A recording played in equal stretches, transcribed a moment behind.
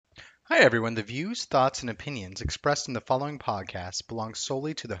Hi, everyone. The views, thoughts, and opinions expressed in the following podcast belong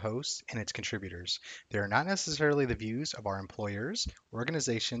solely to the host and its contributors. They are not necessarily the views of our employers,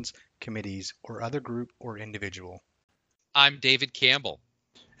 organizations, committees, or other group or individual. I'm David Campbell,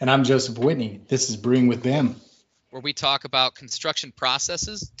 And I'm Joseph Whitney. This is Brewing with BIM. where we talk about construction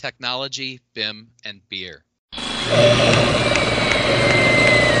processes, technology, BIM, and beer.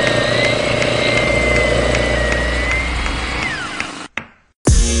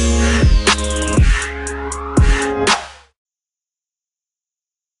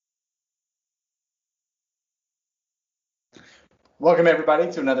 Welcome,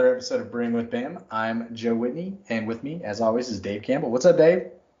 everybody, to another episode of Brewing with BIM. I'm Joe Whitney, and with me, as always, is Dave Campbell. What's up, Dave?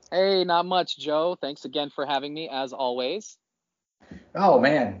 Hey, not much, Joe. Thanks again for having me, as always. Oh,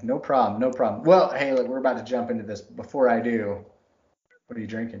 man, no problem, no problem. Well, hey, look, we're about to jump into this. Before I do, what are you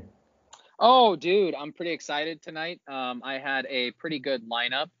drinking? Oh, dude, I'm pretty excited tonight. I had a pretty good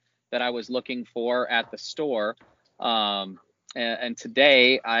lineup that I was looking for at the store. And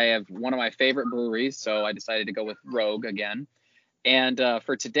today I have one of my favorite breweries, so I decided to go with Rogue again. And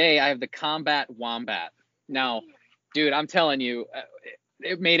for today, I have the Combat Wombat. Now, dude, I'm telling you,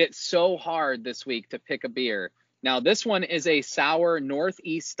 it made it so hard this week to pick a beer. Now, this one is a sour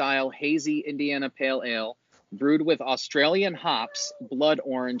Northeast-style hazy Indiana Pale Ale brewed with Australian hops, blood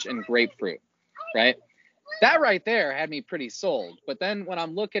orange, and grapefruit, right? That right there had me pretty sold. But then when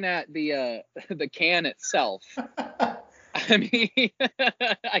I'm looking at the can itself, I mean,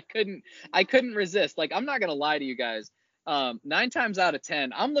 I couldn't resist. Like, I'm not gonna lie to you guys. 9 times out of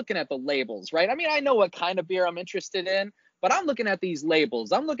 10, I'm looking at the labels, right? I mean, I know what kind of beer I'm interested in, but I'm looking at these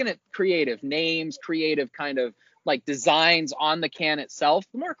labels. I'm looking at creative names, creative kind of like designs on the can itself.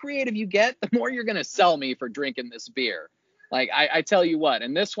 The more creative you get, the more you're gonna sell me for drinking this beer. Like, I tell you what,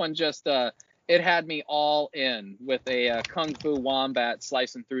 and this one just it had me all in with a Kung Fu Wombat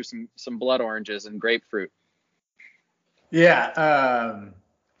slicing through some blood oranges and grapefruit. Yeah,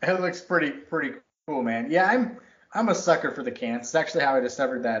 it looks pretty cool, man. Yeah, I'm a sucker for the cans. It's actually how I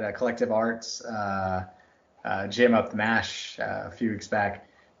discovered that Collective Arts Jam Up the Mash a few weeks back.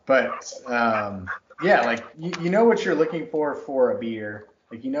 But yeah, like you know what you're looking for a beer.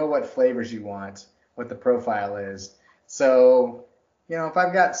 Like you know what flavors you want, what the profile is. So, you know, if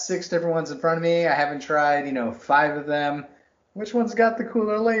I've got 6 different ones in front of me, I haven't tried, 5 of them. Which one's got the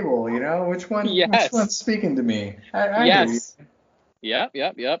cooler label, you know? Which one's speaking to me? I Yes.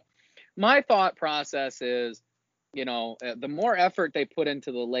 Yep. My thought process is, the more effort they put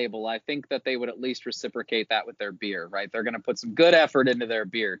into the label, I think that they would at least reciprocate that with their beer, right? They're going to put some good effort into their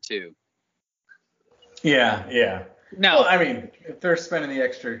beer too. Yeah. Now, Well, I mean, if they're spending the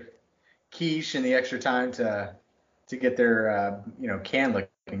extra quiche and the extra time to get their can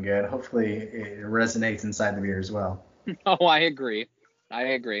looking good, hopefully it resonates inside the beer as well. oh, I agree.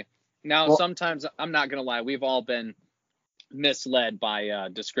 Now, Well, sometimes I'm not going to lie, we've all been misled by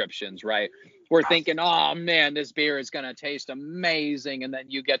descriptions, right? We're thinking, oh man, this beer is going to taste amazing. And then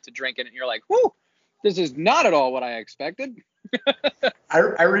you get to drink it and you're like, whoo, this is not at all what I expected.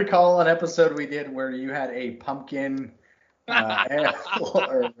 I recall an episode we did where you had a pumpkin ale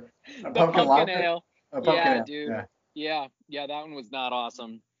or a pumpkin latte. Ale. A pumpkin ale. Dude. Yeah, that one was not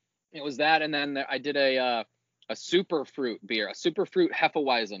awesome. It was that, and then I did a super fruit beer, a super fruit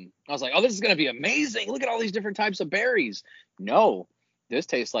Hefeweizen. I was like, oh, this is going to be amazing. Look at all these different types of berries. No, this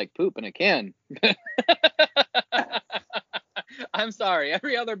tastes like poop in a can. I'm sorry.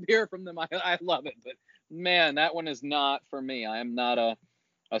 Every other beer from them, I love it. But, man, that one is not for me. I am not a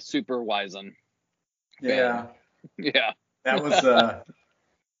super Weizen. Yeah. Yeah. That was, I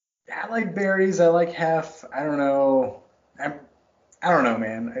like berries. I like Hef. I don't know. I don't know,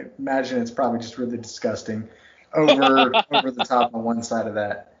 man. I imagine it's probably just really disgusting over the top on one side of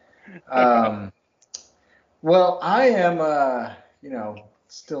that. Well, I am,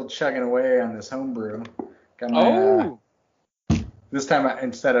 still chugging away on this homebrew. Got my, this time,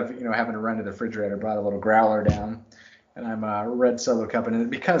 instead of, having to run to the refrigerator, brought a little growler down. And I'm red Solo cupping it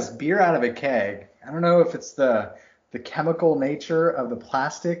because beer out of a keg, I don't know if it's the chemical nature of the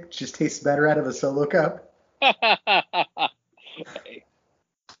plastic just tastes better out of a Solo cup.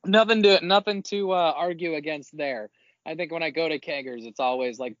 Nothing to argue against there. I think when I go to keggers, it's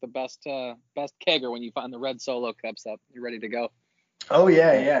always like the best kegger when you find the red Solo cups up. You're ready to go. Oh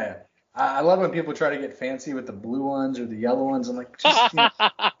yeah. I love when people try to get fancy with the blue ones or the yellow ones. I'm like, just come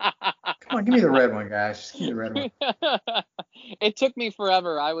on, give me the red one, guys. Just give me the red one. It took me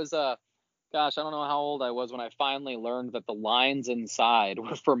forever. I was I don't know how old I was when I finally learned that the lines inside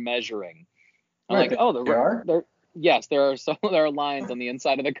were for measuring. I'm like, oh, Yes, there are lines on the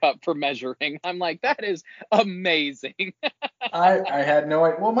inside of the cup for measuring. I'm like, that is amazing. I had no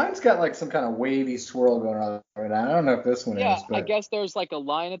idea. Well, mine's got like some kind of wavy swirl going on right now. I don't know if this one Yeah, is, I but guess there's like a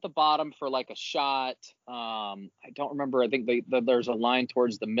line at the bottom for like a shot. I don't remember. I think there's a line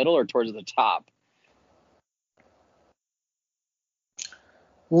towards the middle or towards the top.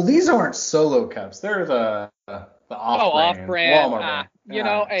 well, these aren't Solo cups. They're the off-brand Off-brand. Walmart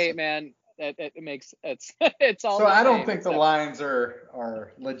brand. Hey So, man, it makes it's all so the I don't same. think the lines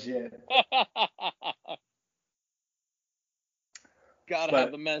are legit. Gotta have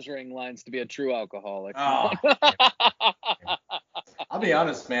But the measuring lines to be a true alcoholic. oh, I'll be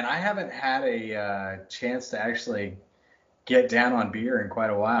honest, man. I haven't had a chance to actually get down on beer in quite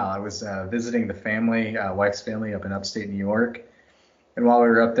a while. I was visiting the family, wife's family up in upstate New York. And while we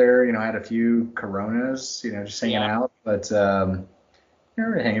were up there, I had a few Coronas, just hanging Yeah. out. But we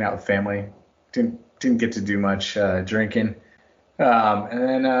were hanging out with family. Didn't get to do much drinking. And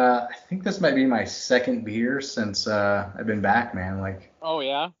then I think this might be my second beer since I've been back, man. Like, Oh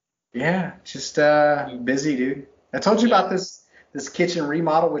yeah. yeah, just busy, dude. I told you about this kitchen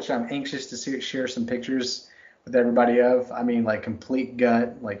remodel, which I'm anxious to share some pictures with everybody of. I mean, like complete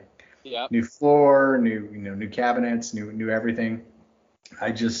gut, like Yeah. new floor, new cabinets, new everything.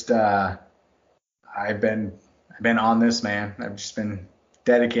 I just I've been on this, man. I've just been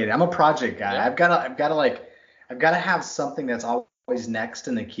dedicated. I'm a project guy. Yeah. I've got to have something that's always next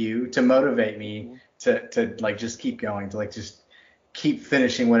in the queue to motivate me to like just keep going, to like just keep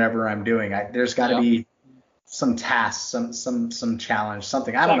finishing whatever I'm doing. There's got to be some task, some challenge,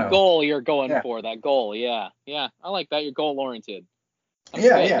 something. I don't know. That goal you're going Yeah. for, that goal. Yeah. Yeah. I like that. You're goal oriented. That's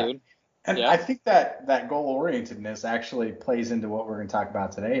Yeah, good, yeah. dude. And Yeah. I think that goal orientedness actually plays into what we're going to talk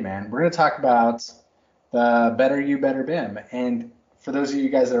about today, man. We're going to talk about the Better You, Better BIM. And for those of you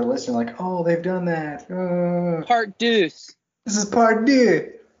guys that are listening, like, oh, they've done that. Part deuce. This is part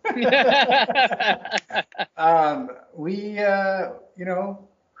two.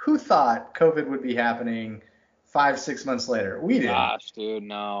 Who thought COVID would be happening 5-6 months later? We didn't. Gosh, dude,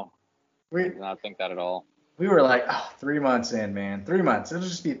 no. I We did not think that at all. we were like, oh, 3 months in, man. 3 months. It'll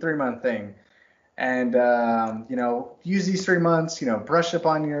just be a 3-month thing. And use these 3 months, brush up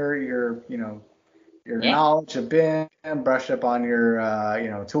on your knowledge of BIM, brush up on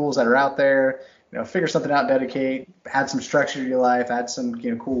your tools that are out there, figure something out, dedicate, add some structure to your life, add some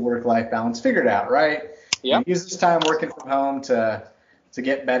cool work-life balance, figure it out, right? Yep. Use this time working from home to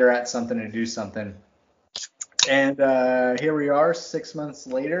get better at something and do something. And here we are 6 months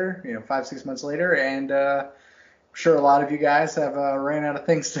later, 5-6 months later, and I'm sure a lot of you guys have ran out of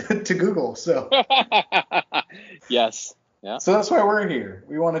things to Google. So Yes. Yeah. So that's why we're here.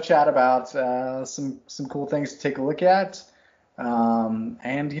 We want to chat about some cool things to take a look at. And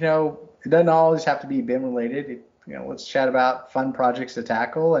it doesn't always have to be BIM related. Let's chat about fun projects to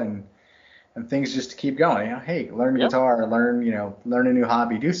tackle and things just to keep going. Hey, learn guitar, learn a new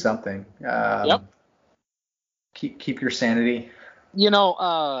hobby, do something. Yep. Keep your sanity.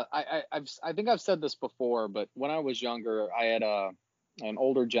 I think I've said this before, but when I was younger, I had an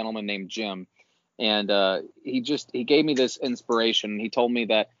older gentleman named Jim, and he gave me this inspiration. He told me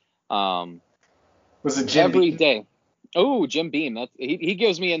that Was it Jim every Beam? day. Oh, Jim Beam. He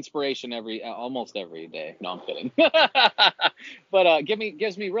gives me inspiration almost every day. No, I'm kidding. But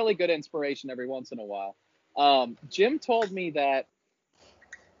gives me really good inspiration every once in a while. Jim told me that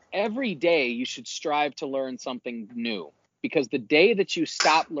every day you should strive to learn something new, because the day that you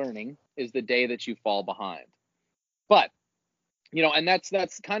stop learning is the day that you fall behind. But and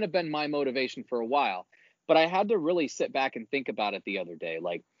that's kind of been my motivation for a while. But I had to really sit back and think about it the other day.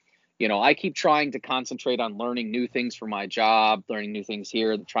 Like, I keep trying to concentrate on learning new things for my job, learning new things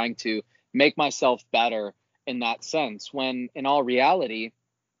here, trying to make myself better in that sense, when in all reality,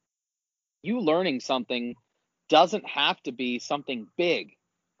 you learning something doesn't have to be something big,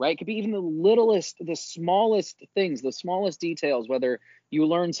 right? It could be even the smallest things, the smallest details, whether you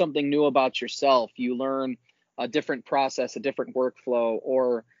learn something new about yourself, you learn a different process, a different workflow,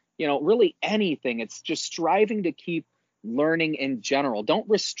 or, really anything. It's just striving to keep learning in general. Don't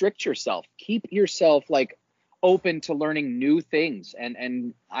restrict yourself. Keep yourself like open to learning new things.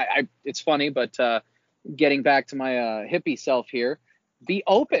 And I it's funny, but getting back to my hippie self here, be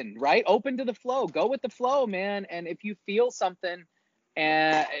open, right? Open to the flow. Go with the flow, man. And if you feel something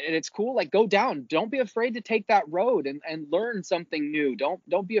and it's cool, like go down. Don't be afraid to take that road and learn something new.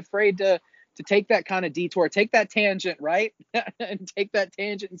 Don't be afraid to take that kind of detour, take that tangent, right? And take that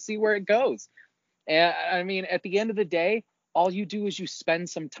tangent and see where it goes. And I mean, at the end of the day, all you do is you spend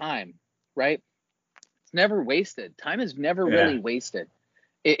some time, right? It's never wasted. Time is never really wasted.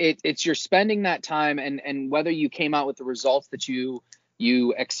 it's you're spending that time, and whether you came out with the results that you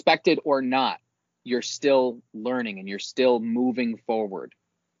expected or not, you're still learning and you're still moving forward.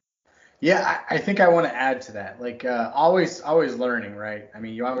 Yeah, I think I want to add to that. Like always learning, right? I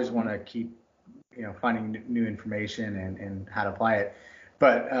mean, you always want to keep, finding new information and how to apply it.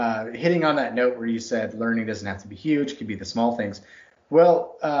 But hitting on that note where you said learning doesn't have to be huge, it could be the small things.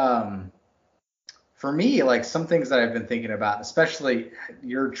 Well, for me, like some things that I've been thinking about, especially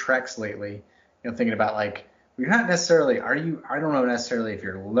your treks lately, thinking about like you're not necessarily, I don't know necessarily if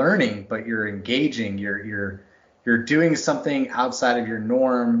you're learning, but you're engaging, you're doing something outside of your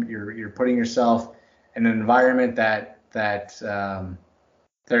norm, you're putting yourself in an environment that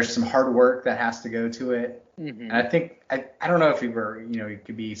there's some hard work that has to go to it. Mm-hmm. And I think I don't know if you were, it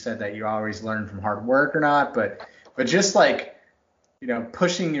could be said that you always learn from hard work or not, but just like,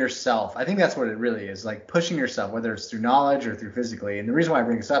 pushing yourself. I think that's what it really is, like pushing yourself, whether it's through knowledge or through physically. And the reason why I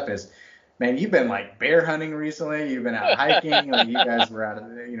bring this up is, man, you've been like bear hunting recently. You've been out hiking. Like you guys were out of,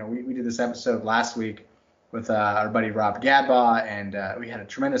 we did this episode last week with our buddy Rob Gadbaugh, and we had a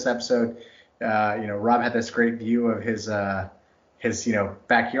tremendous episode. Rob had this great view of his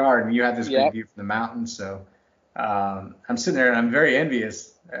backyard, and you had this great view from the mountains. So I'm sitting there and I'm very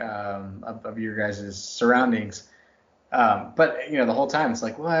envious of your guys' surroundings. But the whole time it's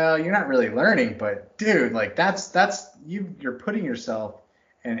like, well, you're not really learning, but dude, like that's you're putting yourself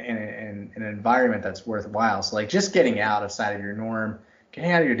in an environment that's worthwhile. So like just getting outside of your norm,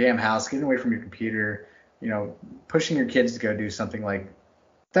 getting out of your damn house, getting away from your computer, pushing your kids to go do something, like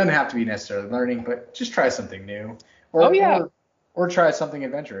doesn't have to be necessarily learning, but just try something new, or try something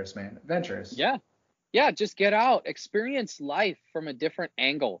adventurous, man. Adventurous. Yeah, just get out, experience life from a different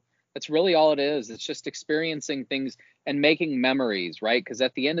angle. That's really all it is. It's just experiencing things and making memories, right? Because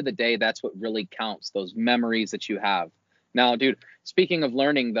at the end of the day, that's what really counts, those memories that you have. Now, dude, speaking of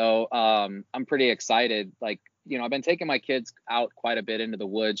learning, though, I'm pretty excited. Like, I've been taking my kids out quite a bit into the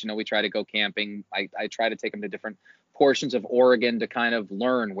woods. We try to go camping. I try to take them to different portions of Oregon to kind of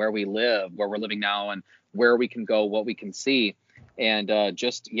learn where we live, where we're living now, and where we can go, what we can see. And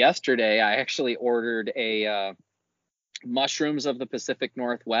just yesterday, I actually ordered a mushrooms of the Pacific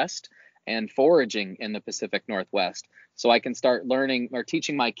Northwest and foraging in the Pacific Northwest, so I can start learning or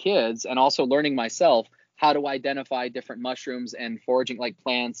teaching my kids, and also learning myself, how to identify different mushrooms and foraging, like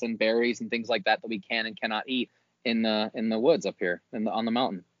plants and berries and things like that we can and cannot eat in the woods up here on the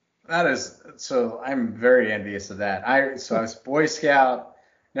mountain. That is, so I'm very envious of that. I was Boy Scout,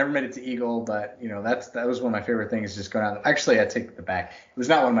 never made it to Eagle, but that was one of my favorite things, just going out. Actually, I take it back. It was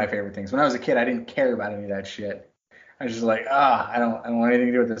not one of my favorite things. When I was a kid, I didn't care about any of that shit. I was just like, I don't want anything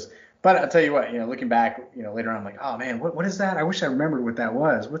to do with this. But I'll tell you what, looking back, later on, I'm like, oh man, what is that? I wish I remembered what that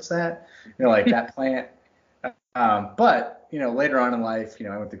was. What's that? Like that plant. But later on in life,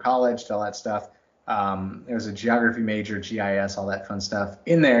 I went to college, all that stuff. There was a geography major, GIS, all that fun stuff.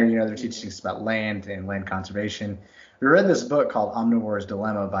 In there, they're teaching us about land and land conservation. We read this book called Omnivore's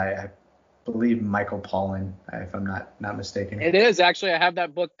Dilemma by, I believe, Michael Pollan, if I'm not mistaken. It is, actually. I have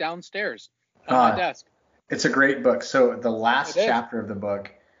that book downstairs on my desk. It's a great book. So the last chapter of the book,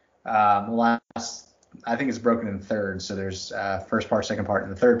 I think it's broken in thirds. So there's first part, second part,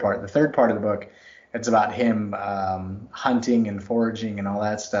 and the third part. The third part of the book, it's about him hunting and foraging and all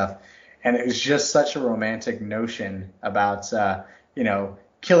that stuff. And it was just such a romantic notion about,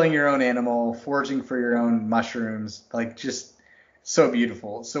 killing your own animal, foraging for your own mushrooms, like just so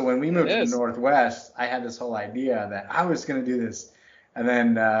beautiful. So when we moved to the Northwest, I had this whole idea that I was going to do this. And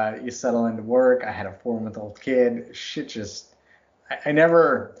then you settle into work. I had a 4-month-old kid. Shit just,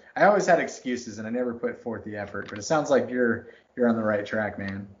 I always had excuses and I never put forth the effort. But it sounds like you're on the right track,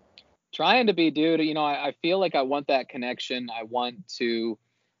 man. Trying to be, dude. I feel like I want that connection. I want to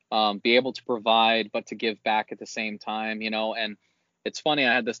be able to provide, but to give back at the same time, And it's funny,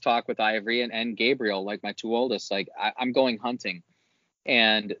 I had this talk with Ivory and Gabriel, like my two oldest. Like I'm going hunting,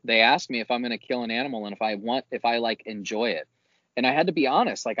 and they asked me if I'm going to kill an animal and if I like enjoy it. And I had to be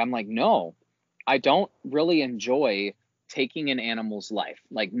honest. Like, I'm like, no, I don't really enjoy taking an animal's life.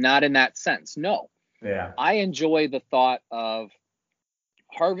 Like, not in that sense. No. Yeah. I enjoy the thought of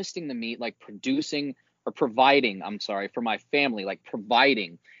harvesting the meat, like producing or providing, for my family, like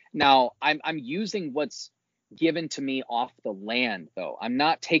providing. Now, I'm using what's given to me off the land, though. I'm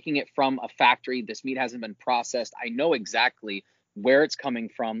not taking it from a factory. This meat hasn't been processed. I know exactly where it's coming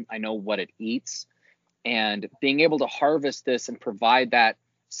from. I know what it eats. And being able to harvest this and provide that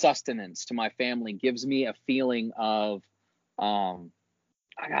sustenance to my family gives me a feeling of, I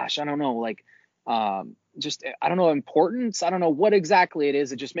don't know, like just, I don't know, importance. I don't know what exactly it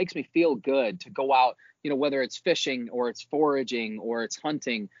is. It just makes me feel good to go out, whether it's fishing or it's foraging or it's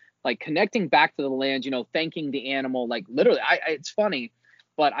hunting, like connecting back to the land, thanking the animal. Like literally, it's funny,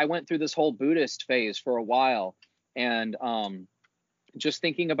 but I went through this whole Buddhist phase for a while, and just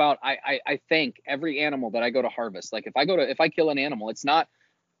thinking about, I thank every animal that I go to harvest. Like if I kill an animal, it's not,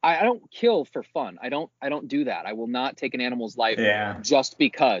 I don't kill for fun. I don't do that. I will not take an animal's life just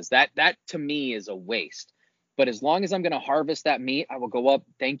because. That to me is a waste. But as long as I'm going to harvest that meat, I will go up,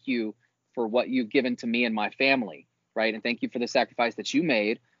 thank you for what you've given to me and my family, right? And thank you for the sacrifice that you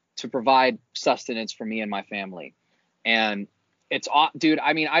made to provide sustenance for me and my family. And it's, dude,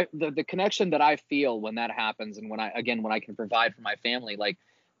 I mean, the connection that I feel when that happens, and when I can provide for my family, like,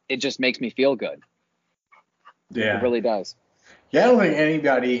 it just makes me feel good. Yeah. It really does. Yeah, I don't think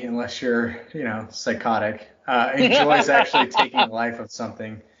anybody, unless you're, psychotic, enjoys actually taking life of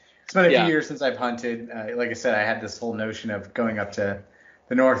something. It's been a few years since I've hunted. Like I said, I had this whole notion of going up to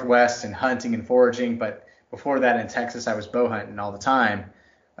the Northwest and hunting and foraging. But before that in Texas, I was bow hunting all the time.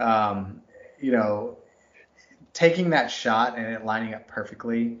 Taking that shot and it lining up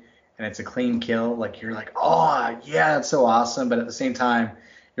perfectly and it's a clean kill, like you're like, oh, yeah, that's so awesome. But at the same time,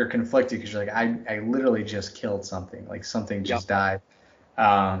 you're conflicted because you're like, I literally just killed something, like something just died.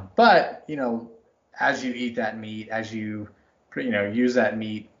 But as you eat that meat, as you use that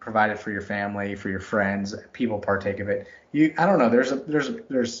meat, provide it for your family, for your friends, people partake of it. I don't know.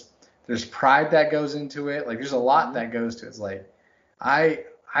 There's pride that goes into it. Like there's a lot that goes to it. It's like I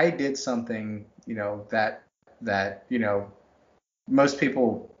did something that most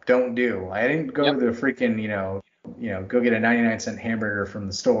people don't do. I didn't go to the freaking go get a 99-cent hamburger from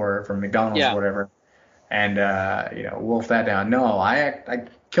the store, from McDonald's or whatever, and wolf that down. No, I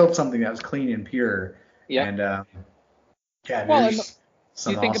killed something that was clean and pure. Yeah. And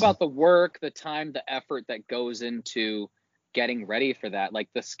you think about the work, the time, the effort that goes into getting ready for that, like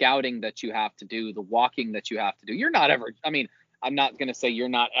the scouting that you have to do, the walking that you have to do. You're not ever, I mean, I'm not going to say you're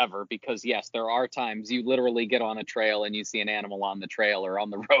not ever, because yes, there are times you literally get on a trail and you see an animal on the trail or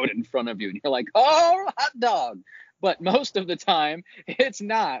on the road in front of you and you're like, oh, hot dog. But most of the time it's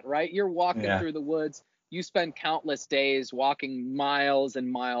not, right? You're walking through the woods. You spend countless days walking miles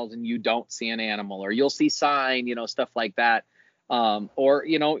and miles and you don't see an animal, or you'll see sign, stuff like that. Or,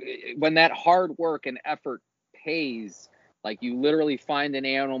 when that hard work and effort pays, like you literally find an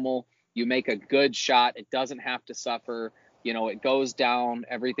animal, you make a good shot. It doesn't have to suffer. It goes down,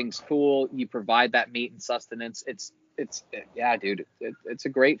 everything's cool. You provide that meat and sustenance. It's dude, it's a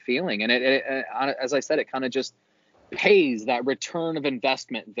great feeling. And it as I said, it kind of just pays that return of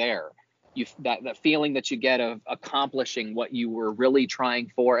investment there. That feeling that you get of accomplishing what you were really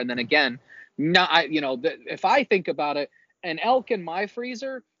trying for. And then again, if I think about it, an elk in my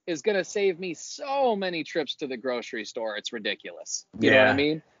freezer is going to save me so many trips to the grocery store. It's ridiculous. You know what I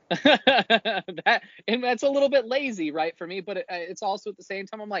mean? And that's a little bit lazy, right, for me, but it's also at the same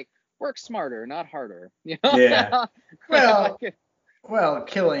time I'm like, work smarter, not harder. Yeah. Well,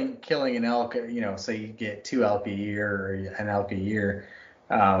 killing an elk, say you get 2 elk a year or an elk a year.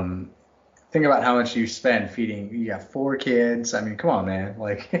 Think about how much you spend feeding. You got 4 kids. I mean, come on, man.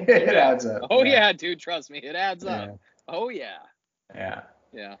 Like it adds up. Oh yeah, dude, trust me, it adds up. Oh yeah.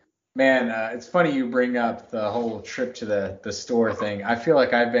 Yeah. Man, it's funny you bring up the whole trip to the store thing. I feel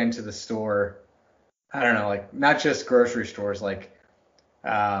like I've been to the store, I don't know, like not just grocery stores, like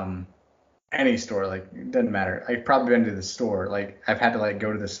any store, like it doesn't matter. I've probably been to the store. Like I've had to like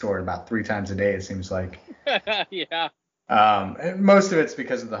go to the store about 3 times a day, it seems like. Yeah. And most of it's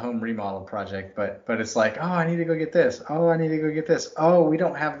because of the home remodel project, but it's like, oh, I need to go get this. Oh, I need to go get this. Oh, we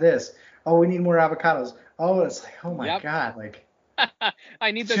don't have this. Oh, we need more avocados. Oh, it's like, oh my God, like.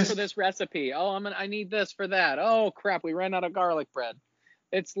 I need this for this recipe. Oh, I need this for that. Oh crap, we ran out of garlic bread.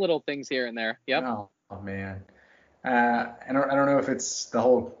 It's little things here and there. Yep. Oh man. I don't know if it's the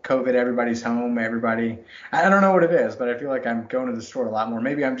whole COVID, everybody's home, I don't know what it is, but I feel like I'm going to the store a lot more.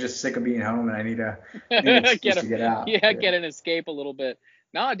 Maybe I'm just sick of being home and I need an excuse to get out. Yeah, get an escape a little bit.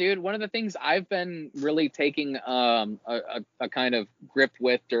 No, dude, one of the things I've been really taking a kind of grip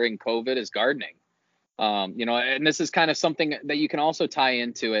with during COVID is gardening. And this is kind of something that you can also tie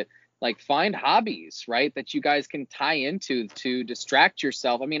into it, like find hobbies, right, that you guys can tie into to distract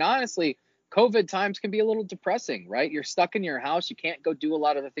yourself. I mean, honestly, COVID times can be a little depressing, right? You're stuck in your house. You can't go do a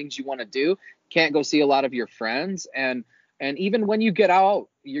lot of the things you want to do. Can't go see a lot of your friends. And even when you get out,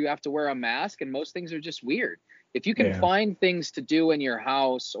 you have to wear a mask, and most things are just weird. If you can find things to do in your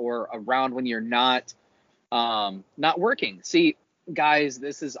house or around when you're not working. See, guys,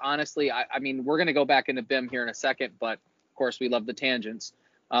 this is honestly, I mean, we're going to go back into BIM here in a second, but of course we love the tangents.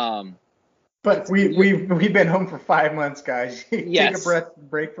 But we've been home for 5 months, guys. Take Yes. a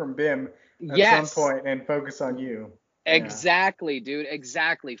break from BIM at Yes. some point and focus on you. Exactly, dude.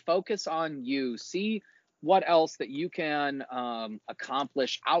 Exactly. Focus on you. See what else that you can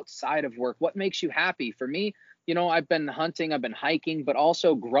accomplish outside of work. What makes you happy? For me, I've been hunting, I've been hiking, but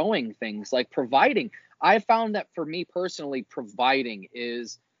also growing things like providing. I found that for me personally, providing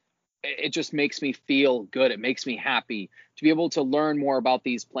it just makes me feel good. It makes me happy to be able to learn more about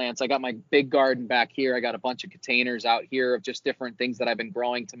these plants. I got my big garden back here. I got a bunch of containers out here of just different things that I've been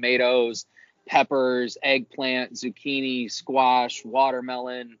growing: tomatoes, peppers, eggplant, zucchini, squash,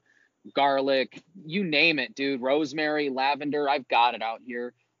 watermelon, garlic, you name it, dude. Rosemary, lavender. I've got it out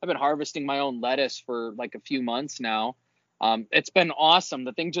here. I've been harvesting my own lettuce for like a few months now. It's been awesome.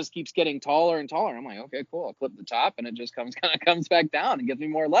 The thing just keeps getting taller and taller. I'm like, okay, cool. I'll clip the top and it just kind of comes back down and gives me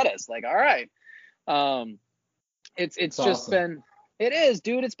more lettuce. Like, all right. It's just awesome. been, it is,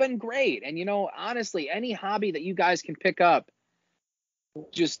 dude. It's been great. And honestly, any hobby that you guys can pick up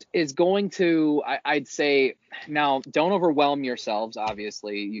just is going to, I'd say, now don't overwhelm yourselves.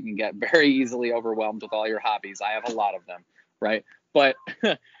 Obviously, you can get very easily overwhelmed with all your hobbies. I have a lot of them, right? But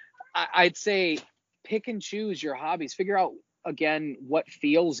I'd say pick and choose your hobbies. Figure out again what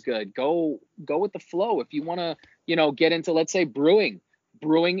feels good. Go with the flow. If you want to, get into, let's say, brewing.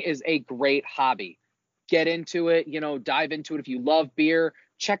 Brewing is a great hobby. Get into it, dive into it. If you love beer,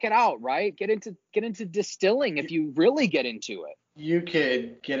 check it out, right? Get into distilling if you really get into it. You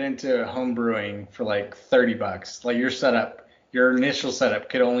could get into home brewing for like $30. Like your initial setup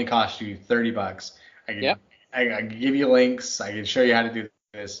could only cost you $30. I could give you links. I could show you how to do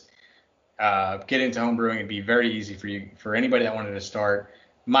this. Get into home brewing. It'd be very easy for anybody that wanted to start.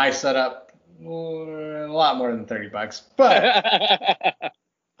 My setup, a lot more than $30, but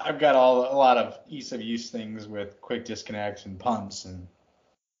I've got a lot of ease of use things with quick disconnects and pumps and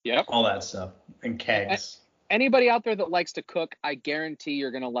all that stuff, and kegs. Anybody out there that likes to cook, I guarantee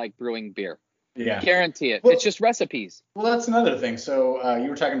you're going to like brewing beer. Yeah. Guarantee it. Well, it's just recipes. Well, that's another thing. So you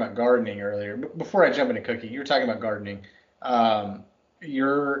were talking about gardening earlier. Before I jump into cooking, you were talking about gardening.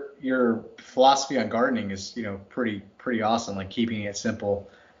 Your philosophy on gardening is, pretty awesome. Like keeping it simple.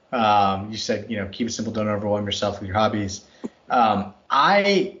 You said, keep it simple. Don't overwhelm yourself with your hobbies.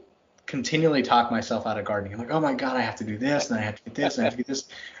 I continually talk myself out of gardening. I'm like, oh my God, I have to do this, and I have to get this, and I have to get this.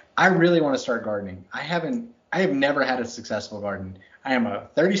 I really want to start gardening. I have never had a successful garden. I am a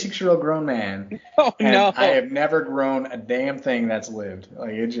 36-year-old grown man, and no. I have never grown a damn thing that's lived.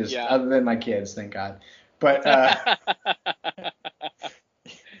 Like it just, other than my kids, thank God. But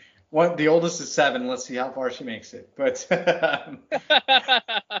the oldest is 7. Let's see how far she makes it. But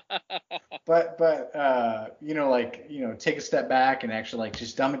take a step back and actually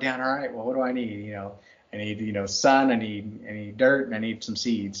just dumb it down. All right, well, what do I need? I need, sun, I need dirt, and I need some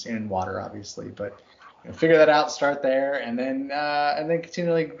seeds and water, obviously. But figure that out, start there, and then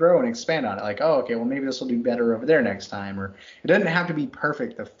continually grow and expand on it. Like, oh, okay, well, maybe this will do better over there next time. Or it doesn't have to be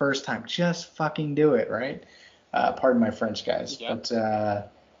perfect the first time. Just fucking do it, right? Pardon my French, guys. Yeah. But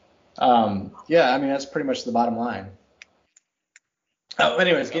that's pretty much the bottom line. Oh,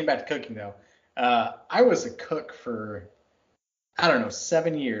 anyways, getting back to cooking though. I was a cook for,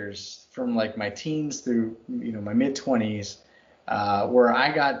 7 years, from like my teens through, my mid 20s, where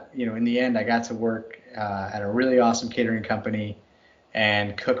I got, in the end, I got to work at a really awesome catering company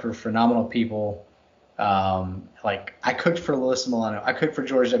and cook for phenomenal people. I cooked for Alyssa Milano. I cooked for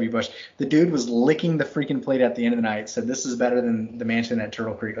George W. Bush. The dude was licking the freaking plate at the end of the night, said this is better than the mansion at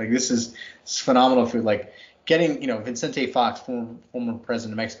Turtle Creek. Like, this is phenomenal food. Like, getting, Vicente Fox, former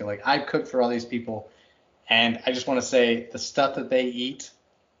president of Mexico, like, I cooked for all these people. And I just want to say the stuff that they eat,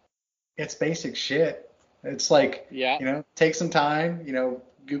 it's basic shit. It's like, take some time,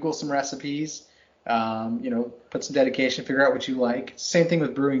 Google some recipes, put some dedication, figure out what you like. Same thing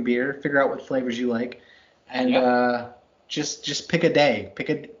with brewing beer, figure out what flavors you like, and just pick a day, pick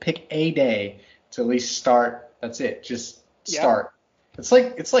a day to at least start. That's it. Just start. It's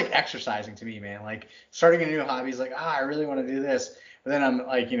like exercising to me, man. Like starting a new hobby is like, I really want to do this. But then I'm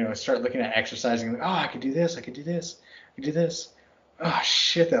like, start looking at exercising. Like, I could do this. I could do this. I could do this. Oh,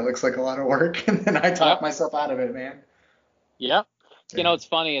 shit, that looks like a lot of work. And then I talk myself out of it, man. Yep. It's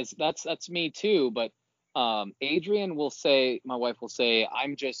funny. Is that's me too. But Adrian will say, my wife will say,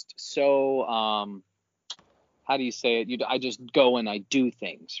 I'm just so, how do you say it? I just go and I do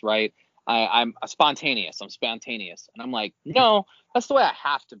things, right? I'm spontaneous. And I'm like, no, that's the way I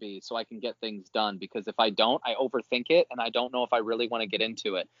have to be so I can get things done. Because if I don't, I overthink it and I don't know if I really want to get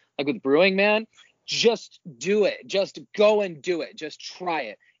into it. Like with brewing, man, just do it. Just go and do it. Just try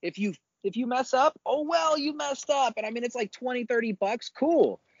it. If you mess up, oh, well, you messed up. And I mean, it's like $20-$30.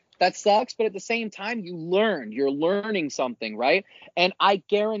 Cool. That sucks, but at the same time, you're learning something, right? And I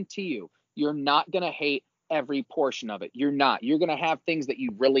guarantee you're not going to hate every portion of it. You're not. You're going to have things that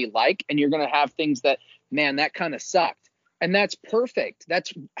you really like, and you're going to have things that, man, that kind of sucked. And that's perfect.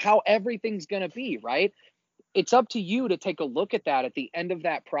 That's how everything's going to be, right? It's up to you to take a look at that at the end of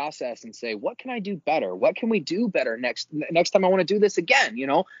that process and say, what can I do better? What can we do better next time I want to do this again?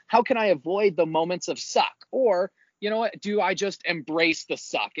 How can I avoid the moments of suck? Or, you know what, do I just embrace the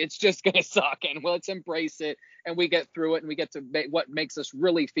suck? It's just going to suck, and let's embrace it, and we get through it, and we get to make what makes us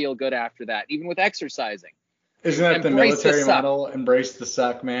really feel good after that, even with exercising. Isn't that the military model? Embrace the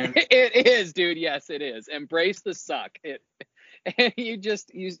suck, man. It is, dude. Yes, it is. Embrace the suck. And you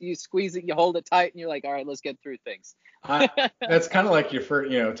squeeze it, you hold it tight, and you're like, all right, let's get through things. That's kind of like your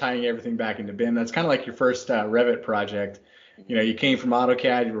first, tying everything back into BIM. That's kind of like your first Revit project. You came from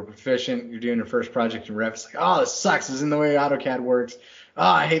AutoCAD, you were proficient, you're doing your first project in Revit. It's like, oh, this sucks. This isn't the way AutoCAD works. Oh,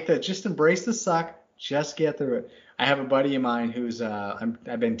 I hate that. Just embrace the suck. Just get through it. I have a buddy of mine who's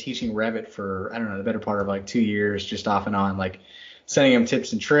I've been teaching Revit for, I don't know, the better part of like 2 years, just off and on, like sending him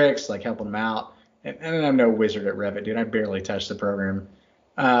tips and tricks, like helping him out. And I'm no wizard at Revit, dude. I barely touch the program.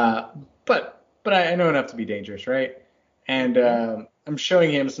 But I know enough to be dangerous, right? And I'm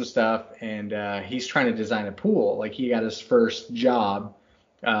showing him some stuff, and he's trying to design a pool. Like, he got his first job,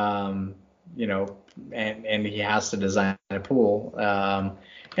 and he has to design a pool.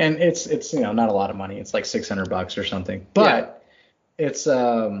 And it's not a lot of money. It's like $600 or something. But it's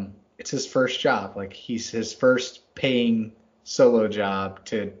his first job. Like, his first paying solo job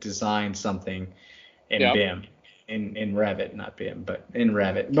to design something in BIM, in Revit, not BIM, but in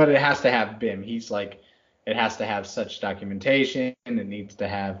Revit. But it has to have BIM. He's like, it has to have such documentation. It needs to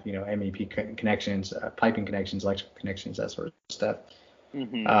have, MEP connections, piping connections, electrical connections, that sort of stuff.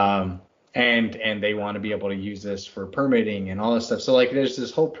 Mm-hmm. And they want to be able to use this for permitting and all this stuff. So like, there's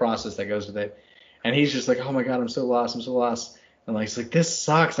this whole process that goes with it. And he's just like, oh my God, I'm so lost. And like, he's like, this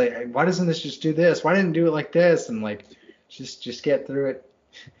sucks. Why doesn't this just do this? Why didn't it do it like this? And like, just get through it.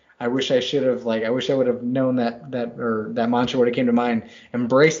 I wish I would have known that mantra would have came to mind.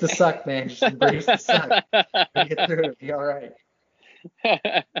 Embrace the suck, man. Just embrace the suck. Get through it. Be all right.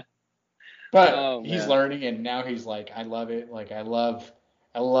 But he's learning, and now he's like, I love it. Like, I love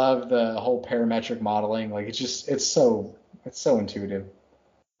the whole parametric modeling. Like, it's so intuitive.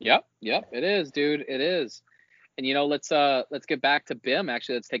 Yep, it is, dude. It is. And let's get back to BIM.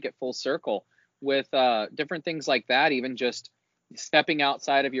 Actually, let's take it full circle with different things like that. Even just stepping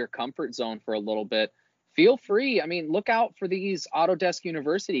outside of your comfort zone for a little bit. Feel free. I mean, look out for these Autodesk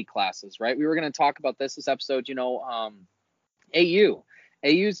University classes, right? We were going to talk about this episode.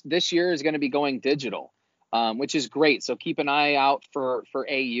 AU's this year is going to be going digital, which is great. So keep an eye out for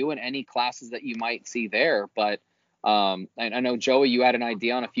AU and any classes that you might see there. But I know, Joey, you had an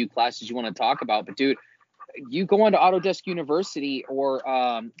idea on a few classes you want to talk about. But, dude, you go into Autodesk University or,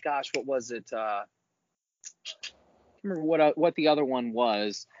 what was it? Remember what the other one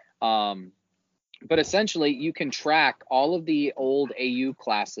was. But essentially, you can track all of the old AU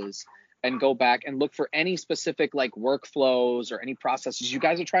classes and go back and look for any specific like workflows or any processes you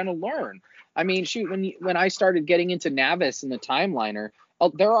guys are trying to learn. I mean, shoot, when I started getting into Navis and the Timeliner,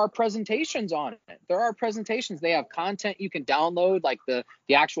 there are presentations on it. There are presentations. They have content you can download, like the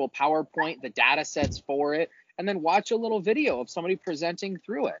actual PowerPoint, the data sets for it, and then watch a little video of somebody presenting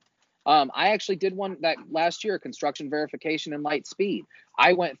through it. I actually did one that last year, construction verification in Lightspeed.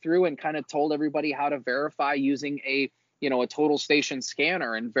 I went through and kind of told everybody how to verify using a total station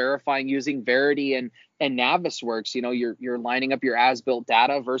scanner and verifying using Verity and Navisworks. You're lining up your as-built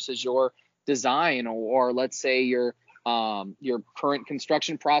data versus your design, or let's say your current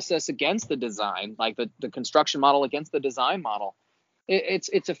construction process against the design, like the construction model against the design model.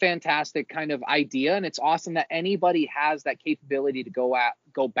 It's a fantastic kind of idea, and it's awesome that anybody has that capability to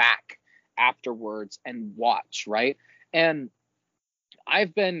go back afterwards and watch, right? And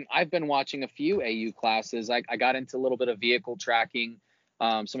I've been watching a few AU classes. I got into a little bit of vehicle tracking,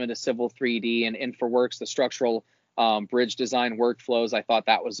 some of the Civil 3D and InfraWorks, the structural bridge design workflows. I thought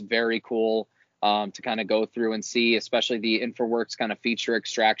that was very cool to kind of go through and see, especially the InfraWorks kind of feature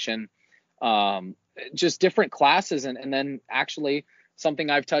extraction, just different classes. And then actually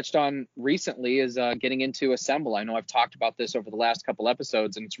something I've touched on recently is getting into Assemble. I know I've talked about this over the last couple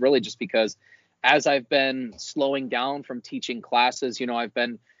episodes, and it's really just because as I've been slowing down from teaching classes, I've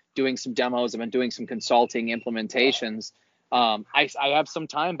been doing some demos, I've been doing some consulting implementations. I have some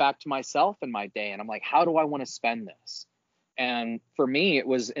time back to myself in my day, and I'm like, how do I want to spend this? And for me, it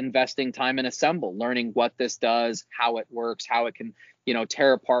was investing time in Assemble, learning what this does, how it works, how it can,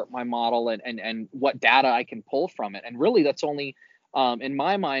 tear apart my model and what data I can pull from it. And really, that's only in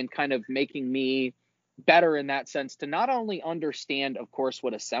my mind, kind of making me better in that sense to not only understand, of course,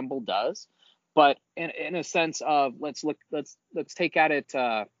 what Assemble does, but in a sense of let's take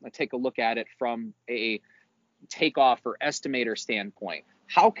a look at it from a takeoff or estimator standpoint.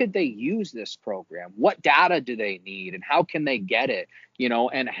 How could they use this program? What data do they need, and how can they get it?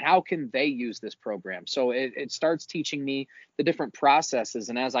 And how can they use this program? So it starts teaching me the different processes.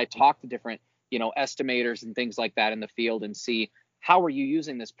 And as I talk to different, estimators and things like that in the field and see how are you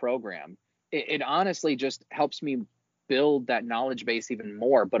using this program, it honestly just helps me build that knowledge base even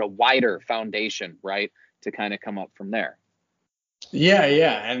more, but a wider foundation, right, to kind of come up from there. Yeah,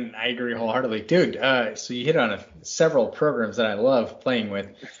 and I agree wholeheartedly, dude. So you hit on several programs that I love playing with.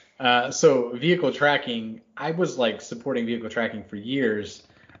 So vehicle tracking, I was like supporting vehicle tracking for years.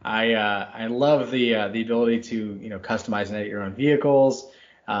 I love the ability to customize and edit your own vehicles.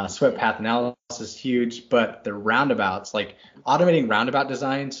 Swept path analysis is huge, but the roundabouts, like automating roundabout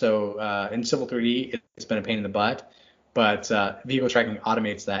design. So in Civil 3D, it's been a pain in the butt, but vehicle tracking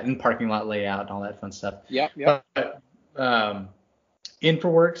automates that, and parking lot layout and all that fun stuff. Yep. But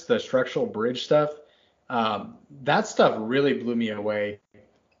InfraWorks, the structural bridge stuff, that stuff really blew me away.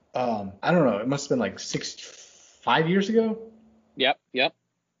 I don't know, it must have been like 5 years ago. Yep.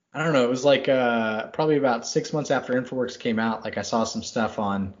 I don't know, it was like probably about 6 months after InfraWorks came out. Like I saw some stuff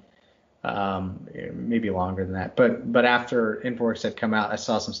on, maybe longer than that, but after InfraWorks had come out, I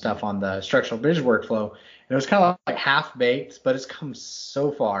saw some stuff on the structural bridge workflow, and it was kind of like half baked, but it's come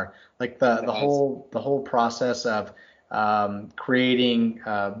so far. Like the whole process of creating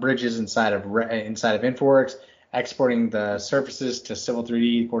bridges inside of InfraWorks, exporting the surfaces to Civil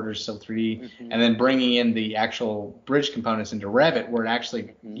 3D, quarters to Civil 3D, and then bringing in the actual bridge components into Revit, where it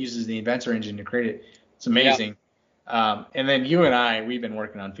actually uses the Inventor engine to create it. It's amazing. And then you and we've been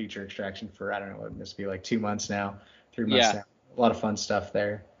working on feature extraction for, I don't know, it must be like 2 months now, 3 months now. A lot of fun stuff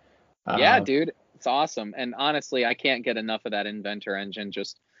there. Yeah, dude, it's awesome. And honestly, I can't get enough of that Inventor engine,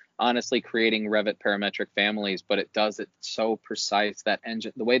 just honestly creating Revit parametric families, but it does it so precise. That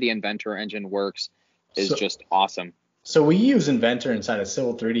engine, the way the Inventor engine works is just awesome. So we use Inventor inside of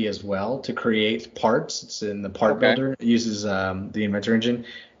Civil 3D as well to create parts. It's in the part builder. It uses the Inventor engine.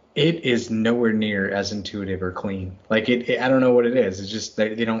 It is nowhere near as intuitive or clean. Like I don't know what it is. It's just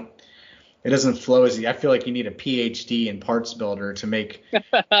they don't. It doesn't flow as. I feel like you need a PhD in parts builder to make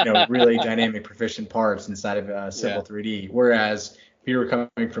really dynamic, proficient parts inside of Civil 3D. Whereas if you were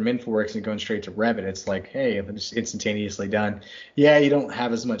coming from InfraWorks and going straight to Revit, it's like, hey, it's instantaneously done. Yeah, you don't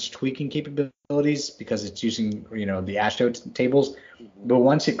have as much tweaking capabilities because it's using, the AASHTO tables. But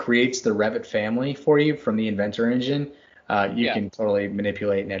once it creates the Revit family for you from the Inventor engine, you can totally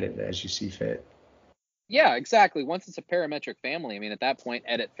manipulate and edit it as you see fit. Yeah, exactly. Once it's a parametric family, I mean, at that point,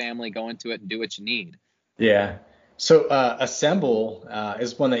 edit family, go into it and do what you need. Yeah. So Assemble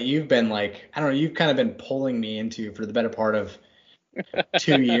is one that you've been like, I don't know, you've kind of been pulling me into for the better part of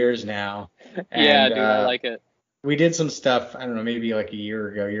 2 years now. And, yeah, dude, I like it. We did some stuff, I don't know, maybe like a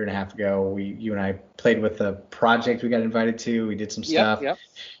year and a half ago. You and I played with a project we got invited to. We did some stuff. Yep.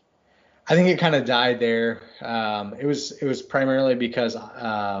 I think it kind of died there. It was primarily because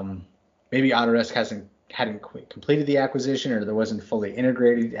maybe Autodesk hadn't completed the acquisition, or there wasn't fully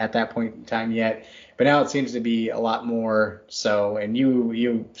integrated at that point in time yet. But now it seems to be a lot more so. And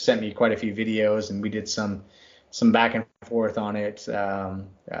you sent me quite a few videos, and we did some back and forth on it.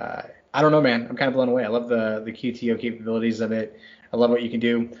 I don't know, man. I'm kind of blown away. I love the QTO capabilities of it. I love what you can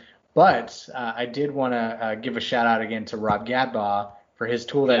do. But I did want to give a shout out again to Rob Gadbaugh for his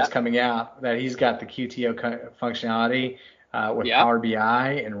tool that's coming out, that he's got the QTO functionality with Power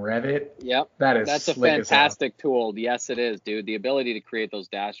BI and Revit. Yep. That's a fantastic tool. Yes, it is, dude. The ability to create those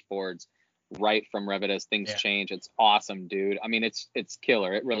dashboards right from Revit as things change. It's awesome, dude. I mean, it's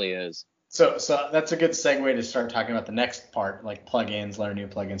killer. It really is. So that's a good segue to start talking about the next part, like plugins, learn new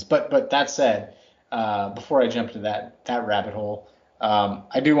plugins. But that said, before I jump to that rabbit hole,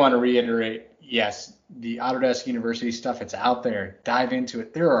 I do want to reiterate, yes, the Autodesk University stuff, it's out there. Dive into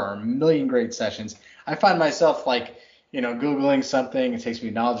it. There are a million great sessions. I find myself like, Googling something, it takes me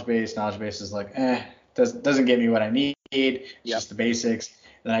knowledge base. Knowledge base is like, doesn't get me what I need. It's just the basics.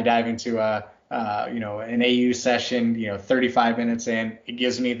 Then I dive into an AU session, 35 minutes in, it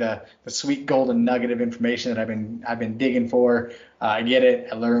gives me the sweet golden nugget of information that I've been digging for. I get it,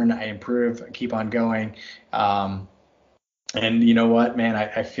 I learn, I improve, I keep on going. And you know what, man,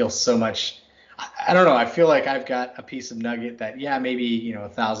 I feel so much. I don't know. I feel like I've got a piece of nugget that, maybe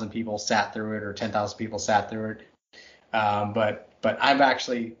 1,000 people sat through it or 10,000 people sat through it. But I'm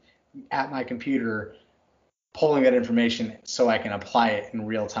actually at my computer pulling that information so I can apply it in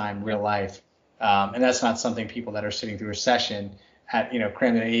real time, real life. And that's not something people that are sitting through a session at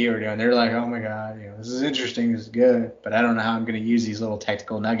Cramden AE are doing. They're like, oh my God, this is interesting, this is good, but I don't know how I'm going to use these little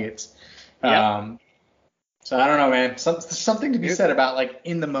technical nuggets. Yep. So I don't know, man. Something to be said about like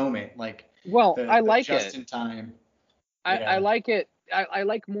in the moment, like Well, I like just it. in time. I like it. I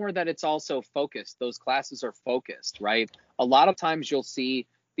like more that it's also focused. Those classes are focused, right? A lot of times you'll see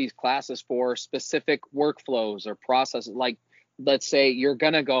these classes for specific workflows or processes. Like, let's say you're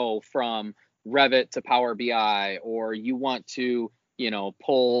going to go from Revit to Power BI, or you want to,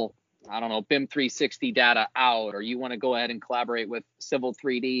 pull, I don't know, BIM 360 data out, or you want to go ahead and collaborate with Civil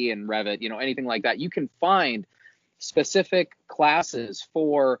 3D and Revit, anything like that. You can find specific classes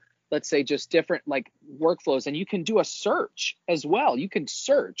for, let's say, just different like workflows, and you can do a search as well. You can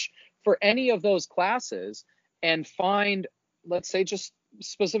search for any of those classes and find, let's say, just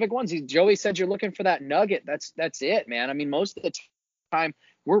specific ones. Joey said you're looking for that nugget. That's it, man. I mean, most of the time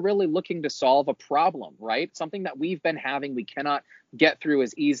we're really looking to solve a problem, right? Something that we've been having, we cannot get through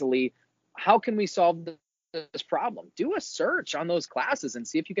as easily. How can we solve this problem? Do a search on those classes and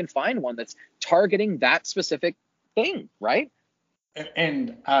see if you can find one that's targeting that specific thing, right?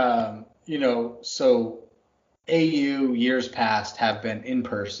 And so AU years past have been in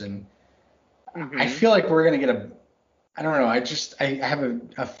person. Mm-hmm. I feel like we're gonna get I don't know. I have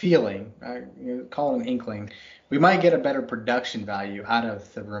a feeling. Call it an inkling. We might get a better production value out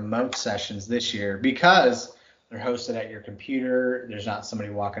of the remote sessions this year because they're hosted at your computer. There's not somebody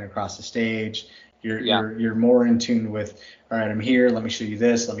walking across the stage. You're more in tune with. All right, I'm here. Let me show you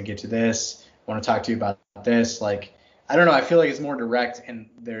this. Let me get to this. I want to talk to you about this. Like, I don't know. I feel like it's more direct and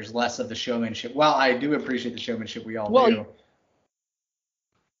there's less of the showmanship. Well, I do appreciate the showmanship. We all do.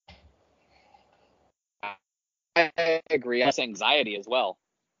 I agree. Less anxiety as well.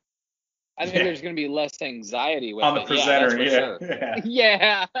 I think there's going to be less anxiety with on the presenter. Sure.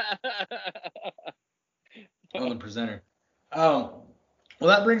 Yeah. On the presenter. Well,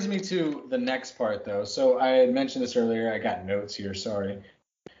 that brings me to the next part, though. So I had mentioned this earlier. I got notes here. Sorry.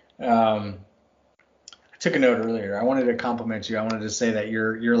 I took a note earlier. I wanted to compliment you. I wanted to say that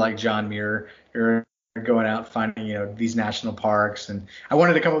you're like John Muir. You're going out finding these national parks, and I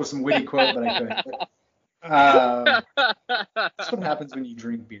wanted to come up with some witty quote, but I couldn't. That's what happens when you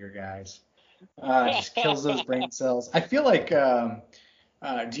drink beer, guys. It just kills those brain cells. I feel like,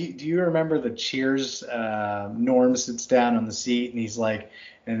 do you remember the Cheers? Norm sits down on the seat and he's like,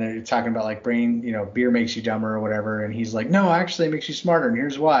 and they're talking about like beer makes you dumber or whatever, and he's like, no, actually it makes you smarter, and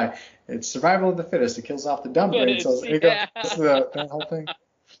here's why. It's survival of the fittest. It kills off the dumb brain cells. That whole thing.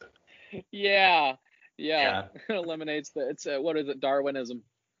 Yeah. It eliminates it's what is it? Darwinism.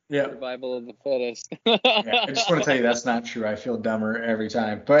 Yeah. Survival of the fittest. I just want to tell you that's not true. I feel dumber every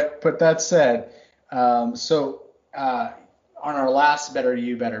time. But that said, on our last Better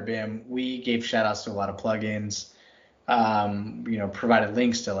You, Better BIM, we gave shout outs to a lot of plugins. Provided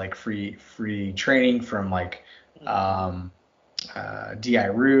links to like free training from like DI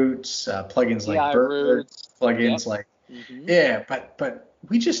Roots, plugins like Bird, plugins like but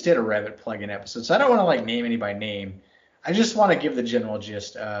we just did a Revit plugin episode, so I don't want to like name any by name. I just want to give the general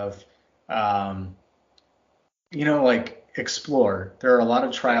gist of, like explore. There are a lot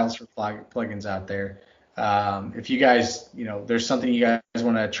of trials for plugins out there. If you guys, there's something you guys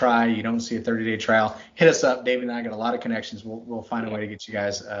want to try, you don't see a 30-day trial, hit us up. David and I got a lot of connections. We'll find a way to get you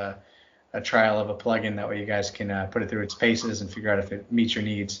guys a trial of a plugin. That way you guys can put it through its paces and figure out if it meets your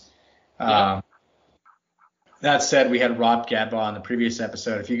needs. That said, we had Rob Gadbaugh on the previous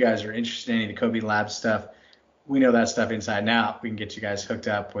episode. If you guys are interested in any of the Kobe Lab stuff, we know that stuff inside and out. We can get you guys hooked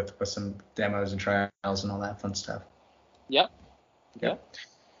up with some demos and trials and all that fun stuff. Yep. But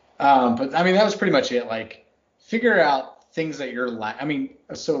I mean, that was pretty much it. Like, figure out things that you're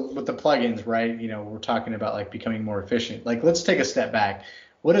so with the plugins, right? We're talking about like becoming more efficient. Like, let's take a step back.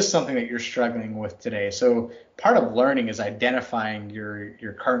 What is something that you're struggling with today? So part of learning is identifying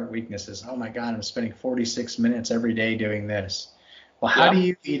your current weaknesses. Oh my God, I'm spending 46 minutes every day doing this. Well, how do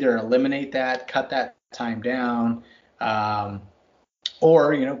you either eliminate that, cut that time down, or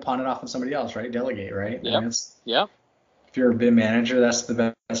pawn it off on somebody else, right? Delegate, right? Yep. If you're a BIM manager, that's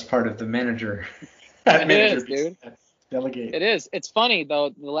the best part of the manager. It is, dude. Delegate. It is. It's funny though.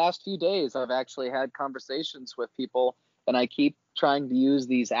 The last few days, I've actually had conversations with people, and I keep trying to use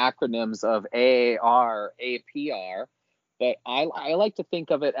these acronyms of AAR, APR, but I like to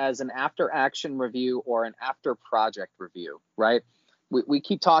think of it as an after action review or an after project review, right? We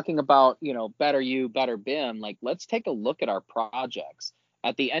keep talking about, better you, better BIM. Like, let's take a look at our projects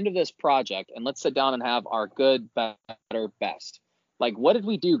at the end of this project, and let's sit down and have our good, better, best. Like, what did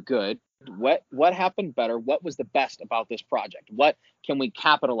we do good? What happened better? What was the best about this project? What can we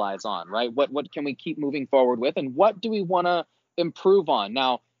capitalize on, right? What can we keep moving forward with? And what do we want to improve on.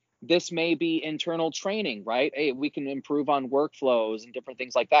 Now, this may be internal training, right? Hey, we can improve on workflows and different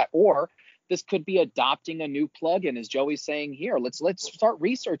things like that. Or this could be adopting a new plugin, as Joey's saying here. Let's start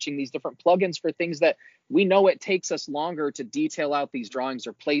researching these different plugins for things that we know it takes us longer to detail out these drawings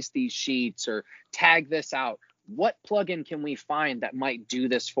or place these sheets or tag this out. What plugin can we find that might do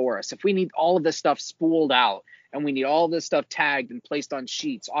this for us? If we need all of this stuff spooled out and we need all of this stuff tagged and placed on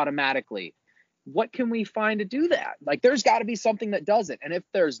sheets automatically, what can we find to do that? Like, there's got to be something that does it. And if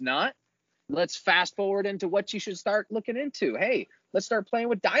there's not, let's fast forward into what you should start looking into. Hey, let's start playing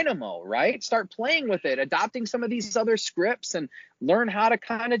with Dynamo, right? Start playing with it, adopting some of these other scripts and learn how to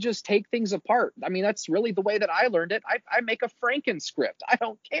kind of just take things apart. I mean, that's really the way that I learned it. I make a Franken script. I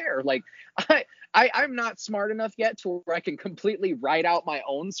don't care. Like, I'm not smart enough yet to where I can completely write out my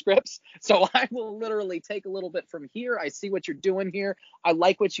own scripts. So I will literally take a little bit from here. I see what you're doing here. I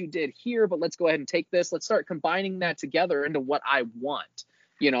like what you did here, but let's go ahead and take this. Let's start combining that together into what I want,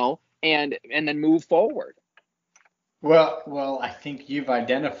 and then move forward. Well, I think you've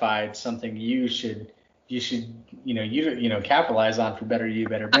identified something you should capitalize on for better you,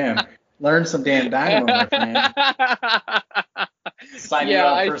 better BIM. Learn some damn Dynamo, my friend. Sign you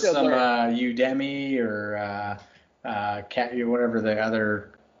up for some Udemy or whatever the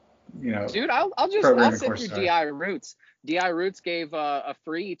other, Dude, I'll sit through DI Roots. DI Roots gave a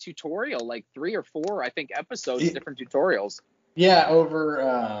free tutorial, like 3 or 4, I think, episodes, different tutorials. Yeah, over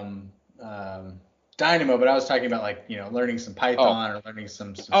Dynamo, but I was talking about learning some Python or learning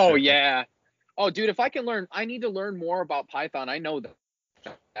some Oh yeah. Oh dude, if I can learn, I need to learn more about Python. I know that.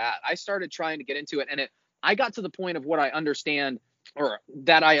 I started trying to get into it, and I got to the point of what I understand, or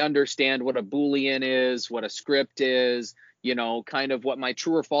that I understand what a Boolean is, what a script is, kind of what my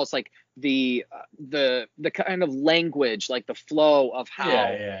true or false, like the kind of language, like the flow of how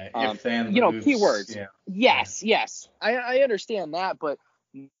if then loops, keywords. Yes. I understand that, but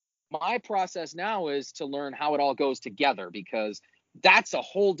my process now is to learn how it all goes together, because that's a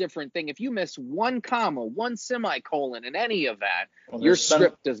whole different thing. If you miss one comma, one semicolon in any of that, your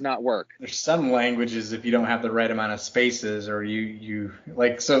script does not work. There's some languages, if you don't have the right amount of spaces, or you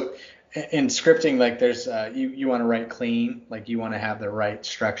so in scripting, like there's you want to write clean, like you want to have the right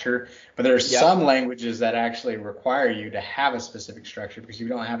structure, but there's some languages that actually require you to have a specific structure, because if you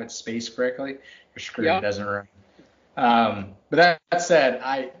don't have it spaced correctly, your script doesn't run. But that said,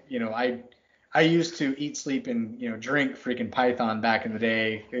 I used to eat, sleep, and drink freaking Python back in the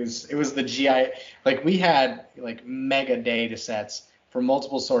day. It was the GI, like we had like mega data sets for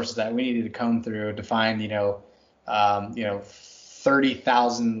multiple sources that we needed to comb through to find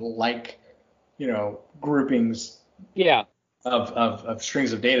 30,000 groupings of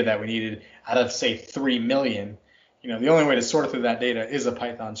strings of data that we needed out of, say, 3 million. The only way to sort through that data is a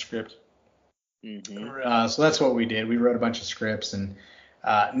Python script. Mm-hmm. So that's what we did. We wrote a bunch of scripts, and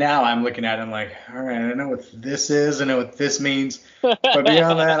now I'm looking at it, I'm like, all right, I know what this is, I know what this means, but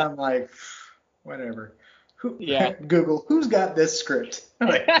beyond that, I'm like, whatever. Google, who's got this script?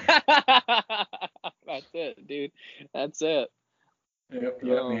 That's it, dude. That's it. Yep,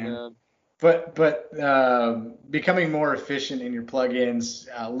 man. But becoming more efficient in your plugins,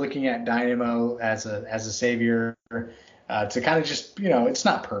 looking at Dynamo as a savior, to kind of just, it's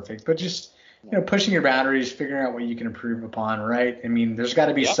not perfect, but just pushing your boundaries, figuring out what you can improve upon, right? I mean, there's got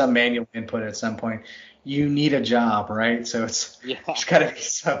to be some manual input at some point. You need a job, right? So there's got to be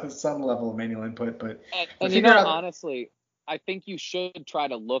some level of manual input. But honestly, I think you should try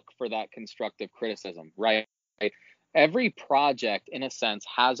to look for that constructive criticism, right? Every project, in a sense,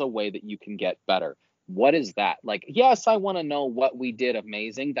 has a way that you can get better. What is that? Like, yes, I want to know what we did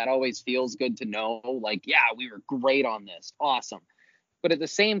amazing. That always feels good to know. Like, yeah, we were great on this. Awesome. But at the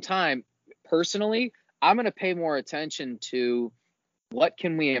same time, personally, I'm going to pay more attention to what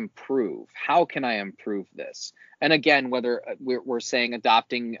can we improve? How can I improve this? And again, whether we're saying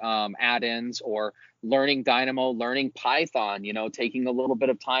adopting add-ins or learning Dynamo, learning Python, taking a little bit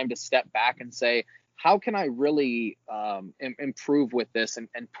of time to step back and say, how can I really improve with this and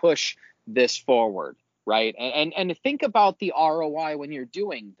push this forward, right? And think about the ROI when you're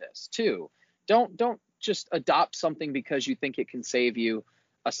doing this too. Don't just adopt something because you think it can save you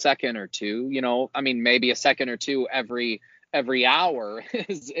a second or two. Maybe a second or two every hour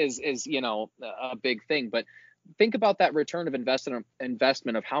is a big thing, but think about that return of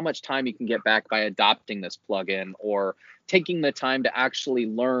investment of how much time you can get back by adopting this plugin or taking the time to actually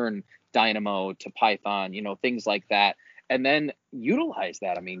learn Dynamo to Python, things like that, and then utilize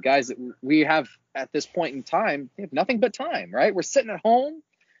that. I mean, guys, we have at this point in time, we have nothing but time, right? We're sitting at home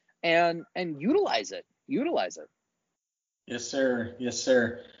and utilize it. Yes, sir.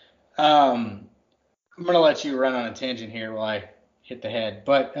 I'm gonna let you run on a tangent here while I hit the head.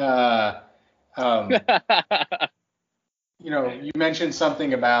 But you mentioned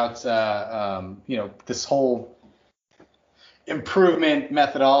something about this whole improvement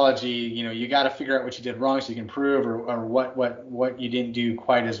methodology. You got to figure out what you did wrong so you can improve, or what you didn't do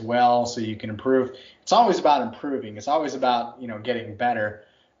quite as well so you can improve. It's always about improving. It's always about getting better.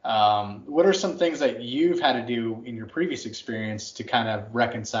 What are some things that you've had to do in your previous experience to kind of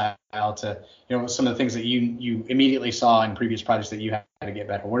reconcile to some of the things that you immediately saw in previous projects that you had to get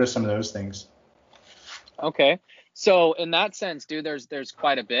better? What are some of those things? Okay. So in that sense, dude, there's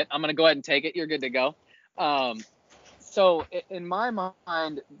quite a bit. I'm going to go ahead and take it. You're good to go. So in my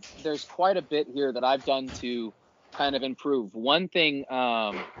mind, there's quite a bit here that I've done to kind of improve. One thing,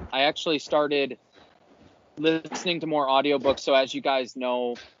 I actually started listening to more audiobooks. So as you guys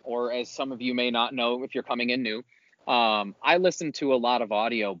know, or as some of you may not know if you're coming in new, I listen to a lot of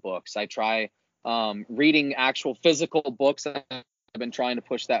audiobooks. I try reading actual physical books. I've been trying to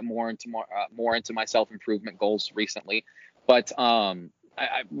push that more into my self-improvement goals recently. But I'm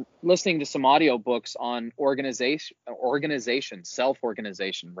listening to some audiobooks on organization,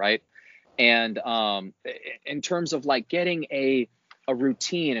 self-organization, right? And in terms of like getting a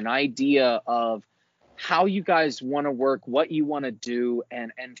routine, an idea of how you guys want to work, what you want to do,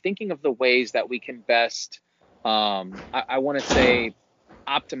 and thinking of the ways that we can best, I want to say,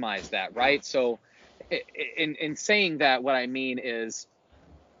 optimize that, right? So in saying that, what I mean is,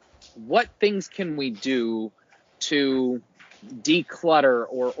 what things can we do to declutter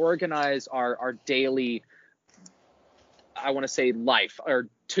or organize our daily, I want to say, life or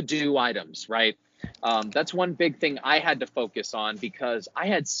to-do items, right? That's one big thing I had to focus on because I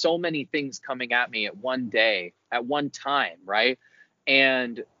had so many things coming at me at one day, at one time, right?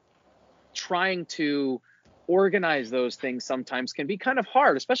 And trying to organize those things sometimes can be kind of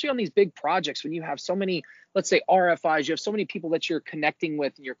hard, especially on these big projects when you have so many, let's say RFIs, you have so many people that you're connecting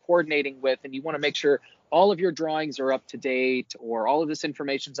with and you're coordinating with, and you want to make sure all of your drawings are up to date or all of this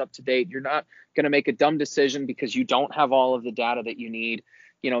information's up to date. You're not going to make a dumb decision because you don't have all of the data that you need,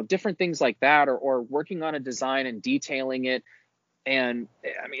 different things like that, or working on a design and detailing it. And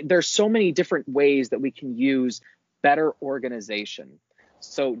I mean, there's so many different ways that we can use better organization.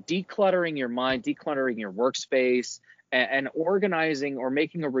 So decluttering your mind, decluttering your workspace, and organizing or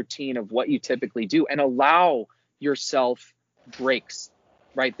making a routine of what you typically do, and allow yourself breaks,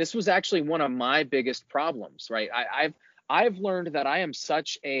 right? This was actually one of my biggest problems, right? I've learned that I am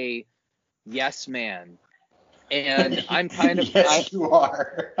such a yes man, and I'm kind of yes, you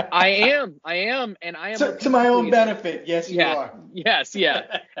are. I am, and I am to my own benefit. Yes, you are. Yes,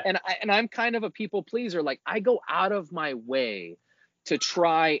 yeah, and I'm kind of a people pleaser. Like, I go out of my way to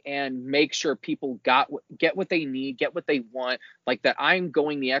try and make sure people get what they need, get what they want, like that. I'm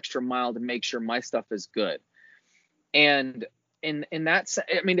going the extra mile to make sure my stuff is good. And in that,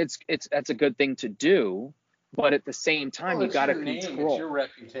 I mean, that's a good thing to do, but at the same time, you got to control. It's your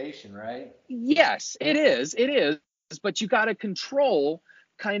reputation, right? Yes, it is, but you got to control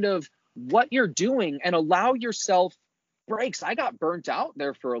kind of what you're doing and allow yourself breaks. I got burnt out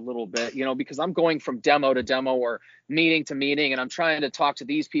there for a little bit, because I'm going from demo to demo or meeting to meeting, and I'm trying to talk to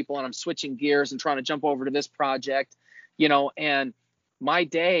these people, and I'm switching gears and trying to jump over to this project, and my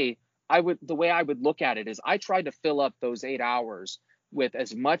day, the way I would look at it is I tried to fill up those 8 hours with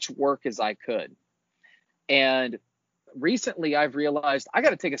as much work as I could. And recently I've realized I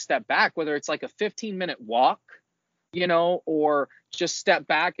got to take a step back, whether it's like a 15-minute walk, or just step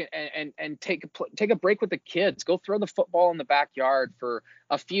back and take a break with the kids, go throw the football in the backyard for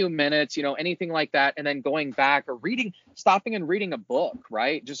a few minutes, anything like that. And then going back or stopping and reading a book,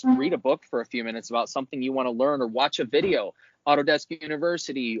 right? Just read a book for a few minutes about something you want to learn, or watch a video, Autodesk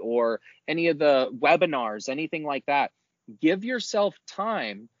University, or any of the webinars, anything like that. Give yourself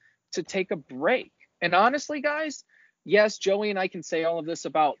time to take a break. And honestly, guys, yes, Joey and I can say all of this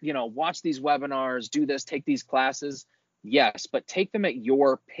about, watch these webinars, do this, take these classes. Yes, but take them at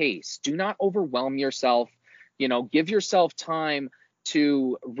your pace. Do not overwhelm yourself. Give yourself time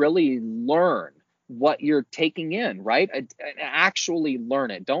to really learn what you're taking in, right? And actually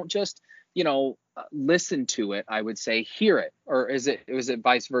learn it. Don't just, listen to it. I would say hear it. Or is it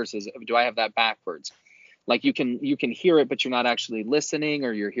vice versa? Do I have that backwards? Like you can hear it, but you're not actually listening,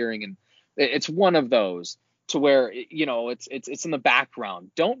 or you're hearing, and it's one of those. To where, it's in the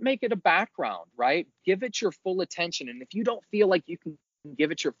background. Don't make it a background, right? Give it your full attention. And if you don't feel like you can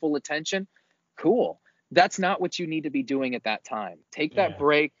give it your full attention, cool. That's not what you need to be doing at that time. Take that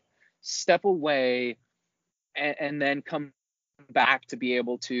break, step away, and then come back to be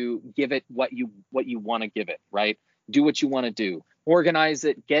able to give it what you want to give it, right? Do what you want to do. Organize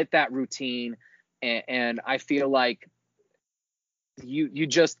it, get that routine, And I feel like you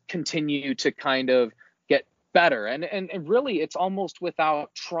just continue to kind of get better, and really it's almost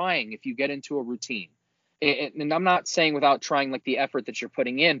without trying if you get into a routine. And I'm not saying without trying like the effort that you're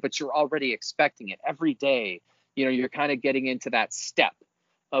putting in, but you're already expecting it every day. You're kind of getting into that step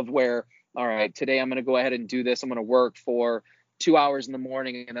of where, all right, today I'm going to go ahead and do this. I'm going to work for 2 hours in the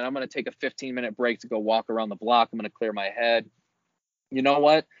morning, and then I'm going to take a 15-minute break to go walk around the block. I'm going to clear my head. You know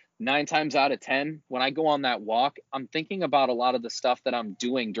what? 9 times out of 10, when I go on that walk, I'm thinking about a lot of the stuff that I'm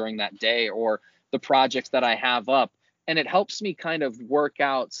doing during that day or the projects that I have up. And it helps me kind of work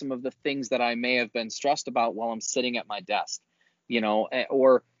out some of the things that I may have been stressed about while I'm sitting at my desk,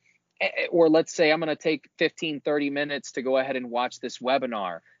 or let's say I'm going to take 15, 30 minutes to go ahead and watch this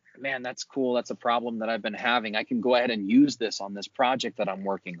webinar. Man, that's cool. That's a problem that I've been having. I can go ahead and use this on this project that I'm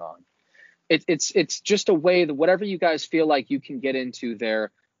working on. It's just a way that whatever you guys feel like you can get into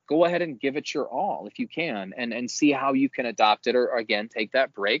there, go ahead and give it your all if you can, and see how you can adopt it, or again, take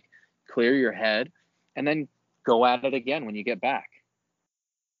that break, clear your head, and then go at it again when you get back.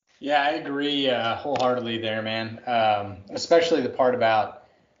 Yeah, I agree wholeheartedly there, man. Especially the part about,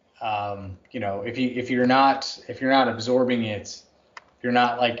 if you're not absorbing it, if you're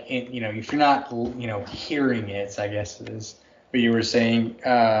not if you're not hearing it, I guess is what you were saying.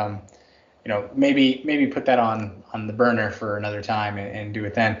 Maybe put that on the burner for another time and do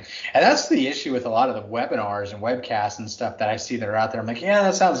it then. And that's the issue with a lot of the webinars and webcasts and stuff that I see that are out there. I'm like, yeah,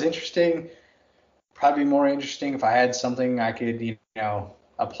 that sounds interesting. Probably more interesting if I had something I could,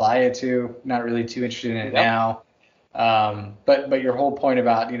 apply it to. Not really too interested in it now. But your whole point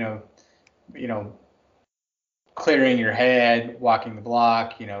about, clearing your head, walking the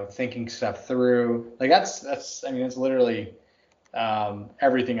block, thinking stuff through, like that's literally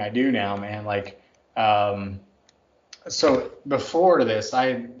everything I do now, man. Like, so before this,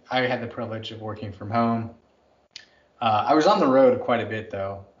 I had the privilege of working from home. I was on the road quite a bit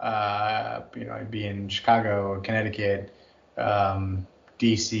though. I'd be in Chicago, Connecticut,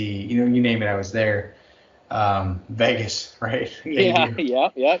 DC, you name it, I was there. Vegas, right? Yeah.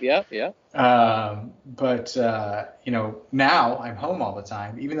 But now I'm home all the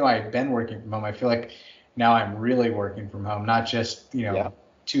time. Even though I've been working from home, I feel like now I'm really working from home, not just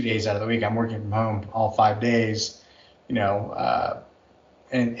 2 days out of the week. I'm working from home all 5 days, and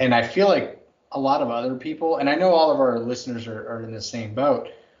I feel like a lot of other people, and I know all of our listeners are in the same boat.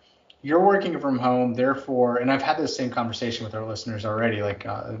 You're working from home, therefore, and I've had this same conversation with our listeners already, like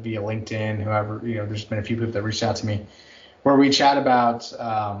via LinkedIn, whoever, there's been a few people that reached out to me where we chat about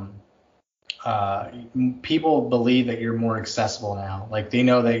people believe that you're more accessible now. Like they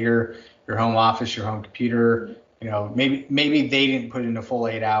know that your home office, your home computer, maybe they didn't put in a full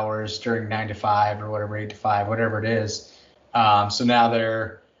 8 hours during 9 to 5 or whatever, 8 to 5, whatever it is. So now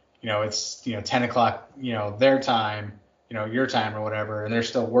they're, it's 10 o'clock, their time, your time or whatever, and they're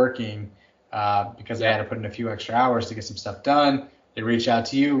still working because they had to put in a few extra hours to get some stuff done. They reach out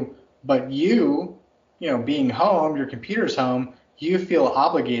to you, but you, being home, your computer's home, you feel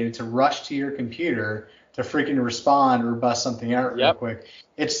obligated to rush to your computer to freaking respond or bust something out real quick.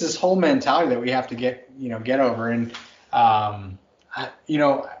 It's this whole mentality that we have to get over. And, I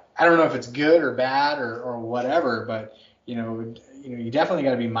don't know if it's good or bad or whatever, but, you definitely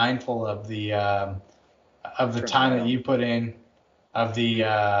got to be mindful of the time that you put in, of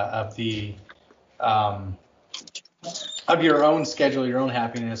your own schedule, your own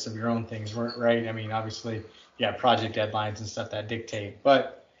happiness, of your own things, right? I mean, obviously, project deadlines and stuff that dictate,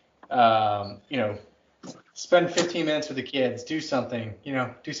 but, spend 15 minutes with the kids, do something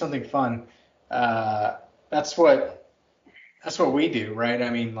fun. That's what we do, right? I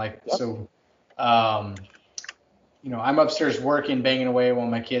mean, so, I'm upstairs working, banging away while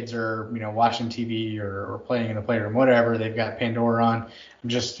my kids are, watching TV or playing in the playroom, whatever. They've got Pandora on. I'm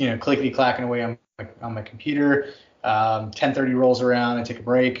just, clickety clacking away on my computer. 10:30 rolls around. I take a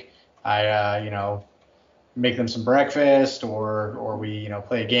break. I, make them some breakfast or we,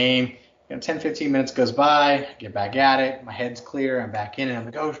 play a game. 10, 15 minutes goes by. I get back at it. My head's clear. I'm back in, and I'm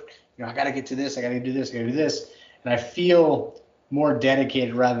like, oh, I got to get to this. I got to do this. I got to do this. And I feel more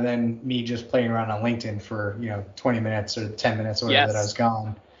dedicated rather than me just playing around on LinkedIn for 20 minutes or 10 minutes or whatever that I was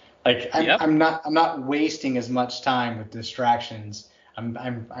gone. Like I'm not wasting as much time with distractions.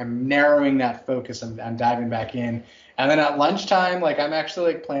 I'm narrowing that focus. I'm diving back in, and then at lunchtime, like I'm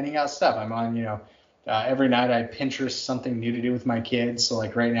actually like planning out stuff. I'm on every night I Pinterest something new to do with my kids. So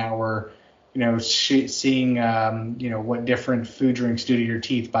like right now we're seeing what different food drinks do to your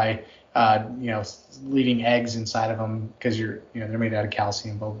teeth by leaving eggs inside of them because they're made out of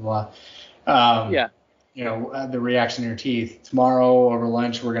calcium, blah blah blah. the reaction in your teeth. Tomorrow over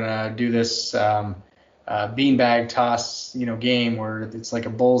lunch, we're going to do this beanbag toss, game where it's like a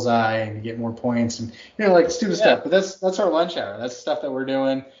bullseye and you get more points and, like stupid stuff. But that's our lunch hour. That's stuff that we're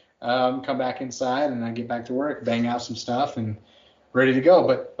doing. Come back inside and I get back to work, bang out some stuff and ready to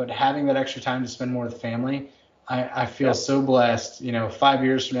go. But having that extra time to spend more with the family, I feel so blessed. 5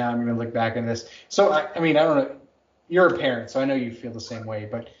 years from now, I'm going to look back on this. So, I don't know. You're a parent, so I know you feel the same way.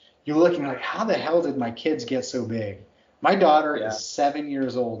 But you're looking like, how the hell did my kids get so big? My daughter is 7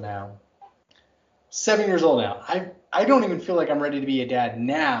 years old now. 7 years old now. I don't even feel like I'm ready to be a dad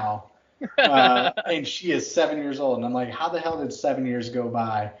now. And she is 7 years old. And I'm like, how the hell did 7 years go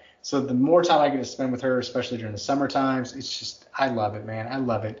by? So the more time I get to spend with her, especially during the summer times, it's just, I love it, man. I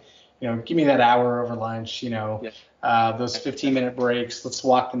love it. Give me that hour over lunch, those 15-minute breaks. Let's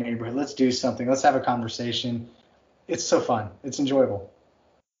walk the neighborhood. Let's do something. Let's have a conversation. It's so fun. It's enjoyable.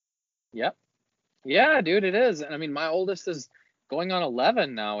 Yep. Yeah, dude, it is. And I mean, my oldest is going on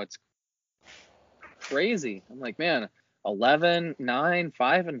 11 now. It's crazy. I'm like, man, 11, 9,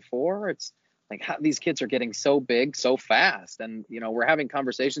 5, and 4. It's like how these kids are getting so big so fast. And, we're having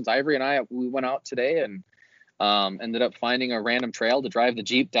conversations. Ivory and I, we went out today and ended up finding a random trail to drive the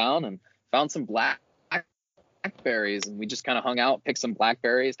Jeep down and found some blackberries. And we just kind of hung out, picked some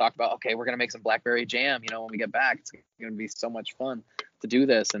blackberries, talked about, okay, we're going to make some blackberry jam, when we get back. It's going to be so much fun to do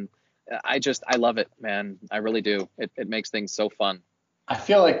this. And I love it, man. I really do. It makes things so fun. I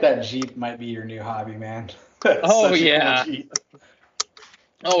feel like that Jeep might be your new hobby, man. Oh, yeah. Cool Jeep.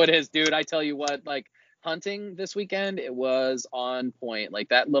 Oh, it is, dude. I tell you what, like hunting this weekend, it was on point. Like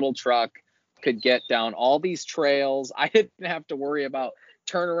that little truck could get down all these trails. I didn't have to worry about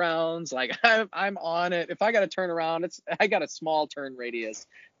turnarounds. Like I'm on it. If I got to turn around, I got a small turn radius.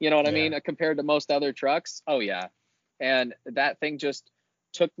 You know what I mean? Compared to most other trucks. Oh yeah. And that thing just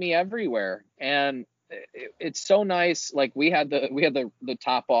took me everywhere. And it's so nice. Like we had the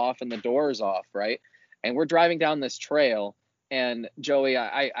top off and the doors off, right? And we're driving down this trail. And Joey,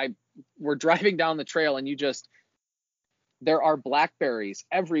 we're driving down the trail and there are blackberries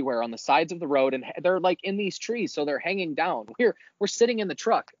everywhere on the sides of the road and they're like in these trees. So they're hanging down. We're sitting in the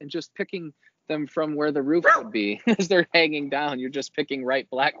truck and just picking them from where the roof would be as they're hanging down. You're just picking ripe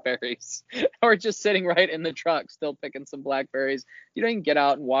blackberries or just sitting right in the truck, still picking some blackberries. You don't even get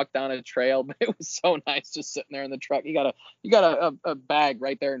out and walk down a trail, but it was so nice just sitting there in the truck. You got a bag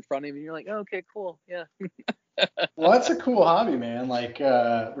right there in front of you. You're like, oh, okay, cool. Yeah. Well, that's a cool hobby, man. Like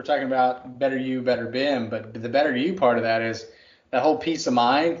we're talking about better you, better BIM, but the better you part of that is that whole peace of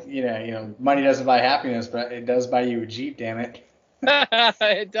mind. Money doesn't buy happiness, but it does buy you a Jeep, damn it.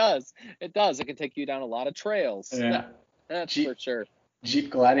 It does. It can take you down a lot of trails. Yeah, that's Jeep, for sure. Jeep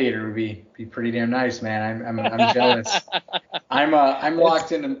Gladiator would be pretty damn nice, man. I'm jealous. I'm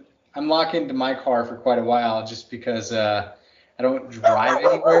locked into my car for quite a while just because I don't drive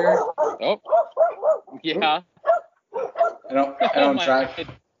anywhere. Oh, yeah. I don't drive.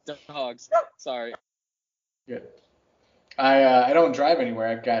 Dogs. Sorry. Good. I don't drive anywhere.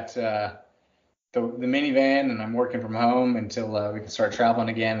 I've got the minivan, and I'm working from home until we can start traveling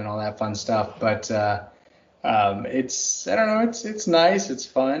again and all that fun stuff. But it's I don't know. It's nice. It's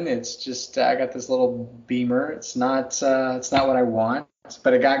fun. It's just I got this little Beamer. It's not what I want,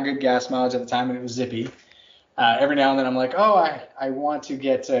 but it got good gas mileage at the time, and it was zippy. Every now and then I'm like, oh, I want to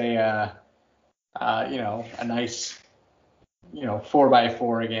get a nice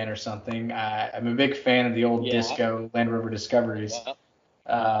 4x4 again or something. I'm a big fan of the old disco Land Rover Discoveries. Yeah.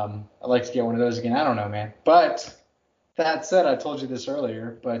 I'd like to get one of those again. I don't know, man. But that said, I told you this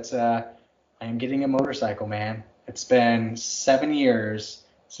earlier, but I am getting a motorcycle, man. It's been 7 years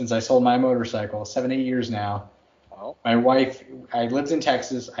since I sold my motorcycle. 7, 8 years now. Wow. My wife, I lived in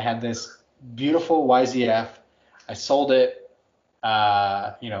Texas. I had this beautiful YZF. I sold it.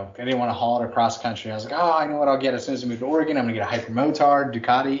 I didn't want to haul it across country. I was like, oh, I know what I'll get as soon as I move to Oregon. I'm going to get a Hypermotard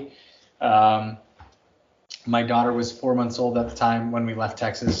Ducati. My daughter was 4 months old at the time when we left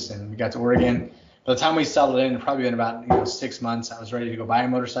Texas and we got to Oregon. By the time we settled in, it'd probably been about 6 months. I was ready to go buy a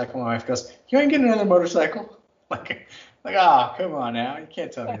motorcycle. My wife goes, you ain't getting another motorcycle? Like, oh, come on now. You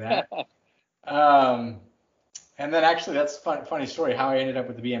can't tell me that. And then actually, that's a funny story. How I ended up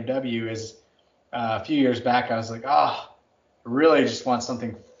with the BMW is a few years back, I was like, oh, I really just want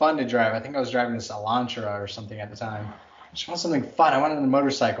something fun to drive. I think I was driving this Elantra or something at the time. I just want something fun. I wanted a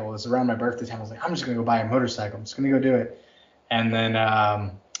motorcycle. It was around my birthday time. I was like, I'm just going to go buy a motorcycle. I'm just going to go do it. And then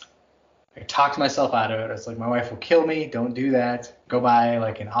I talked myself out of it. I was like, my wife will kill me. Don't do that. Go buy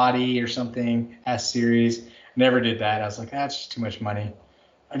like an Audi or something, S Series. Never did that. I was like, that's just too much money.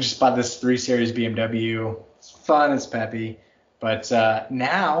 I just bought this 3 Series BMW. It's fun. It's peppy. But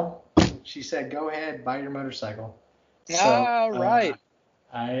now she said, go ahead, buy your motorcycle. Right.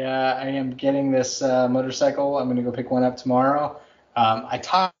 I am getting this motorcycle. I'm going to go pick one up tomorrow. I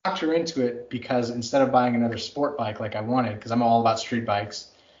talked her into it because instead of buying another sport bike like I wanted, because I'm all about street bikes,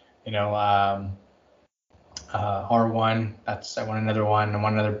 R1, I want another one. I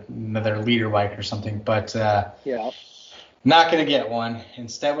want another leader bike or something, but Yeah. not going to get one.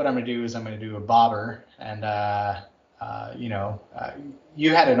 Instead, what I'm going to do is I'm going to do a bobber, and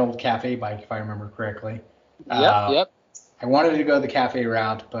you had an old cafe bike if I remember correctly. Yep. I wanted to go the cafe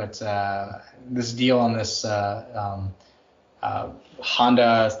route, but this deal on this Honda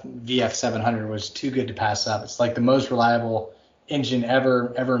VF700 was too good to pass up. It's like the most reliable engine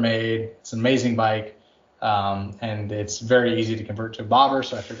ever made. It's an amazing bike, and it's very easy to convert to a bobber.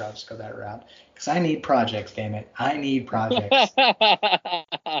 So I figured I'll just go that route because I need projects. Damn it, I need projects.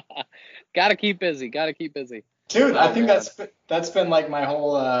 Gotta keep busy. Dude, I think man. that's been like my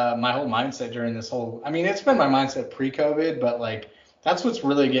whole mindset during this whole. I mean, it's been my mindset pre-COVID, but like that's what's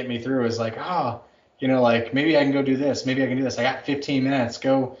really getting me through is like, like maybe I can go do this, maybe I can do this. I got 15 minutes.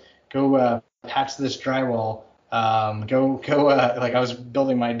 Go patch this drywall. Like I was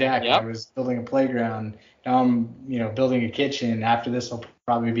building my deck. Yep. I was building a playground. Now I'm building a kitchen. After this will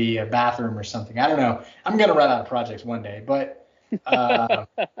probably be a bathroom or something. I don't know. I'm gonna run out of projects one day, but.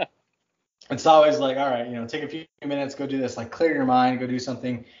 It's always like, all right, take a few minutes, go do this, like clear your mind, go do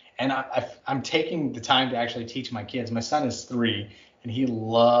something. And I'm taking the time to actually teach my kids. My son is 3, and he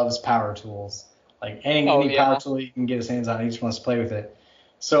loves power tools. Like any power tool he can get his hands on, he just wants to play with it.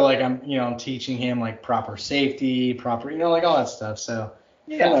 So like I'm teaching him like proper safety, like all that stuff. So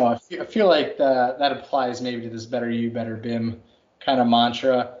Yeah. I don't know. I feel like that applies maybe to this better you, better BIM kind of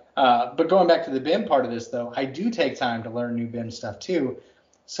mantra. But going back to the BIM part of this though, I do take time to learn new BIM stuff too.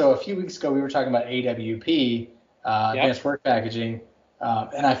 So a few weeks ago, we were talking about AWP, Advanced Work Packaging,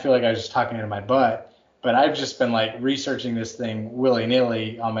 and I feel like I was just talking into my butt. But I've just been like researching this thing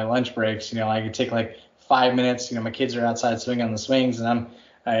willy-nilly on my lunch breaks. I could take like 5 minutes. My kids are outside swinging on the swings, and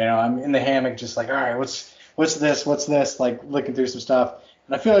I'm in the hammock, just like, all right, what's this? Like looking through some stuff.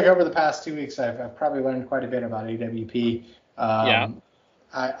 And I feel like over the past 2 weeks, I've probably learned quite a bit about AWP.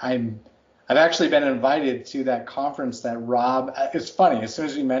 I've actually been invited to that conference that Rob. It's funny. As soon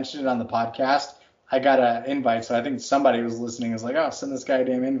as we mentioned it on the podcast, I got an invite. So I think somebody was listening. Was like, oh, send this guy a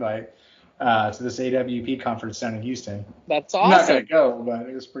damn invite to this AWP conference down in Houston. That's awesome. I'm not gonna go, but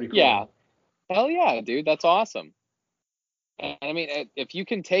it was pretty cool. Yeah. Hell yeah, dude. That's awesome. And I mean, if you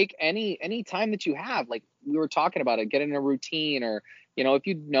can take any time that you have, like we were talking about it, get in a routine, or if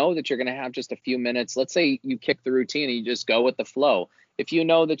you know that you're going to have just a few minutes, let's say you kick the routine and you just go with the flow. If you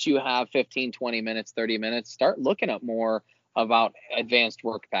know that you have 15, 20 minutes, 30 minutes, start looking up more about advanced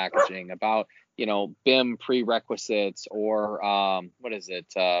work packaging, about BIM prerequisites, or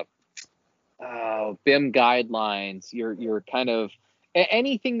BIM guidelines. You're kind of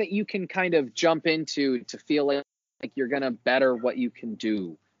anything that you can kind of jump into to feel like you're gonna better what you can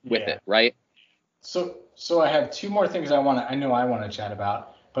do with it, right? So I have 2 more things I want to chat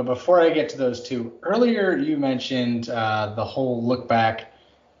about. But before I get to those 2, earlier you mentioned the whole look back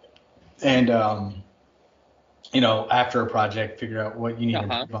and after a project, figure out what you need to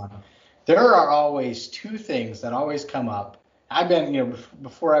improve on. There are always 2 things that always come up. I've been,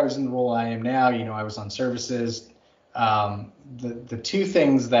 before I was in the role I am now, I was on services. The 2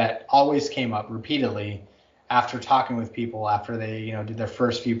 things that always came up repeatedly after talking with people after they did their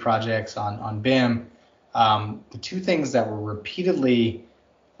first few projects on BIM, the 2 things that were repeatedly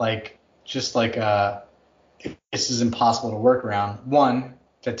this is impossible to work around. One,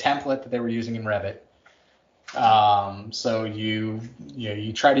 the template that they were using in Revit. So you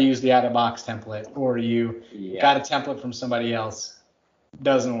try to use the out of box template, or you got a template from somebody else.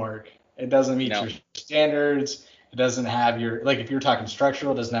 Doesn't work. It doesn't meet your standards. It doesn't have if you're talking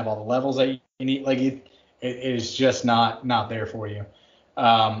structural, it doesn't have all the levels that you need. It is just not there for you.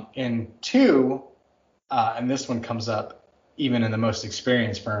 And 2, and this one comes up even in the most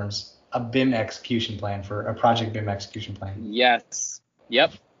experienced firms, a BIM execution plan for a project BIM execution plan. Yes.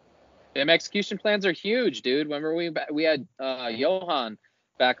 Yep. BIM execution plans are huge, dude. Remember we had Johan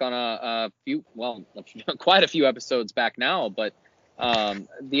back on quite a few episodes back now, but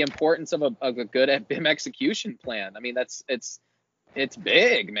the importance of a good BIM execution plan. I mean, it's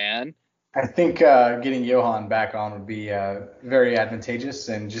big, man. I think getting Johan back on would be very advantageous,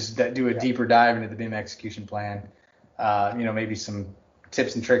 and just do a deeper dive into the BIM execution plan. Maybe some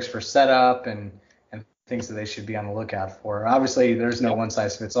tips and tricks for setup and things that they should be on the lookout for. Obviously, there's no one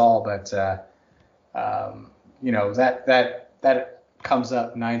size fits all, but that comes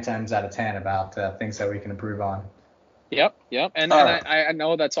up 9 times out of 10 about things that we can improve on. Yep. Yep. And All right. I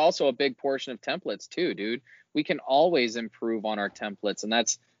know that's also a big portion of templates too, dude. We can always improve on our templates. And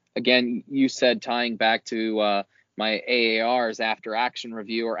that's, again, you said tying back to my AARs, after action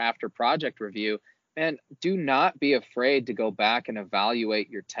review or after project review. And do not be afraid to go back and evaluate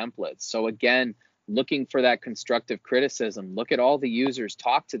your templates. So again, looking for that constructive criticism, look at all the users,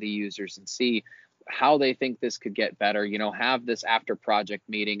 talk to the users and see how they think this could get better. Have this after project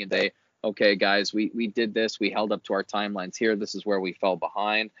meeting and say, okay, guys, we did this. We held up to our timelines here. This is where we fell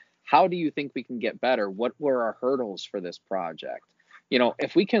behind. How do you think we can get better? What were our hurdles for this project?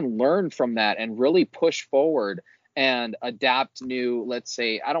 If we can learn from that and really push forward and adapt new, let's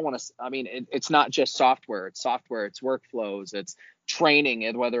say, it's not just software, it's workflows, it's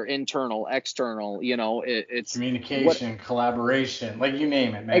training, whether internal, external, it's communication, collaboration, like you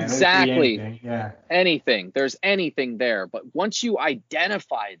name it, man. Exactly. Anything. Yeah. Anything. There's anything there. But once you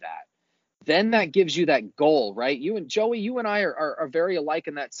identify that, then that gives you that goal, right? You and Joey, you and I are very alike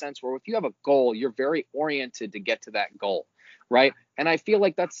in that sense, where if you have a goal, you're very oriented to get to that goal, right? And I feel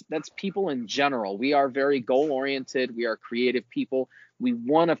like that's people in general. We are very goal oriented. We are creative people. We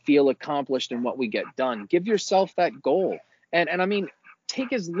want to feel accomplished in what we get done. Give yourself that goal. And I mean,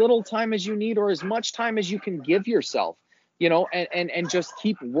 take as little time as you need or as much time as you can give yourself, and just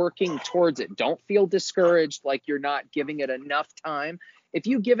keep working towards it. Don't feel discouraged like you're not giving it enough time. If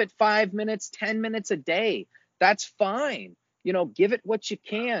you give it 5 minutes, 10 minutes a day, that's fine. Give it what you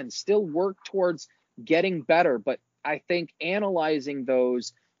can. Still work towards getting better. But I think analyzing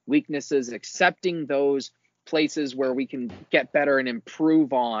those weaknesses, accepting those places where we can get better and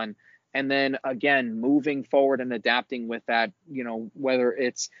improve on, and then again, moving forward and adapting with that, whether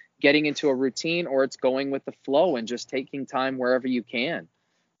it's getting into a routine or it's going with the flow and just taking time wherever you can.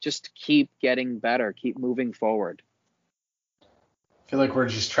 Just keep getting better, keep moving forward. I feel like we're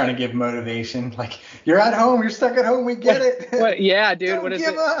just trying to give motivation. Like, you're at home, you're stuck at home, we get it. Yeah, dude. Don't what is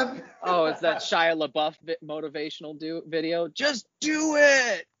give it? Up. Oh, it's that Shia LaBeouf motivational video. Just do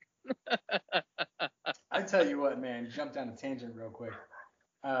it. I tell you what, man, jump down a tangent real quick.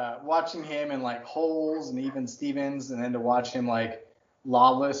 Watching him in like Holes and Even Stevens, and then to watch him like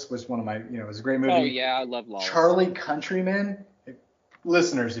Lawless was one of my, it was a great movie. Oh yeah, I love Lawless. Charlie Countryman.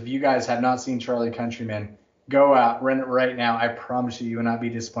 Listeners, if you guys have not seen Charlie Countryman, go out, rent it right now. I promise you will not be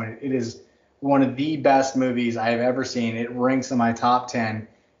disappointed. It is one of the best movies I have ever seen. It ranks in my top 10.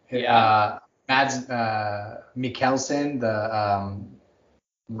 Yeah. Mads Mikkelsen, the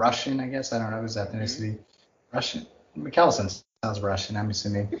Russian, I guess. I don't know his ethnicity. Mm-hmm. Russian. Mikkelsen sounds Russian, I'm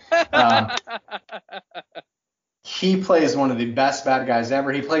assuming. He plays one of the best bad guys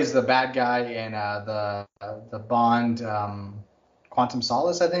ever. He plays the bad guy in the Bond Quantum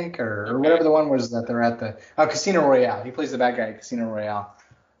Solace, I think, or whatever the one was that they're at the Casino Royale. He plays the bad guy at Casino Royale.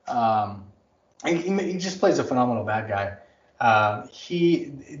 He just plays a phenomenal bad guy.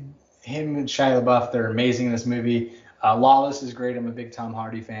 Him and Shia LaBeouf, they're amazing in this movie. Lawless is great. I'm a big Tom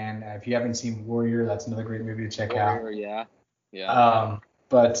Hardy fan. If you haven't seen Warrior, that's another great movie to check out. Yeah.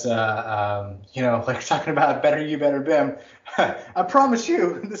 But like talking about Better You, Better Bim, I promise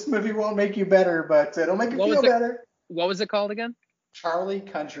you, this movie won't make you better, but it'll make you feel better. What was it called again? Charlie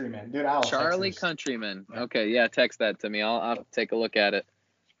Countryman, dude. Charlie Countryman. Okay, yeah, text that to me. I'll take a look at it.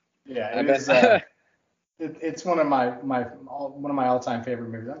 Yeah, it's one of my all-time favorite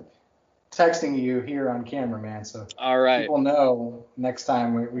movies. I'm texting you here on camera, man. So all right, people know next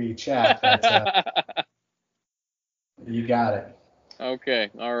time we chat that you got it. Okay,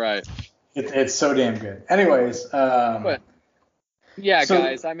 all right. It's so damn good. Anyways, yeah,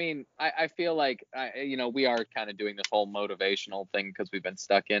 guys. I mean, I feel like we are kind of doing this whole motivational thing because we've been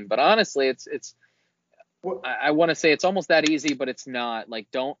stuck in. But honestly, it's. I want to say it's almost that easy, but it's not.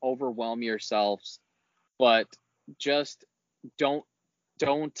 Like, don't overwhelm yourselves, but just don't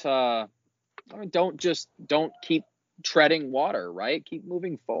keep treading water, right? Keep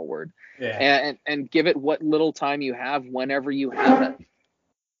moving forward. Yeah. And give it what little time you have whenever you have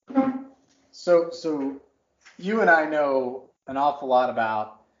it. So you and I know an awful lot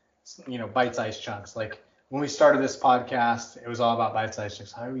about, bite-sized chunks. Like when we started this podcast, it was all about bite-sized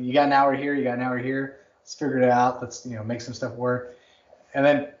chunks. You got an hour here, you got an hour here. Let's figure it out. Let's, make some stuff work. And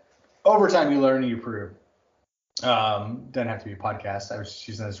then over time, you learn and you prove. Doesn't have to be a podcast. I was just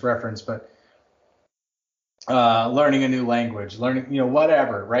using this reference, but learning a new language, learning,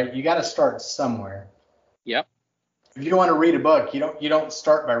 whatever, right? You got to start somewhere. Yep. If you want to read a book, you don't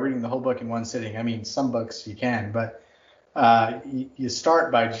start by reading the whole book in one sitting. I mean, some books you can, but you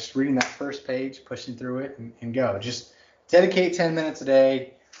start by just reading that first page, pushing through it, and go. Just dedicate 10 minutes a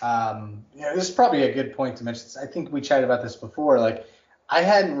day. This is probably a good point to mention. I think we chatted about this before. Like, I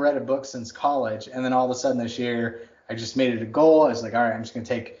hadn't read a book since college, and then all of a sudden this year, I just made it a goal. I was like, all right, I'm just going to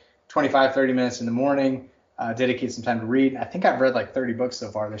take 25, 30 minutes in the morning, dedicate some time to read. I think I've read like 30 books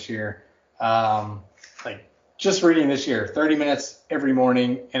so far this year. Like just reading this year, 30 minutes every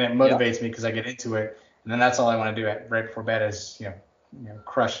morning, and it motivates me because I get into it. And then that's all I want to do right before bed is,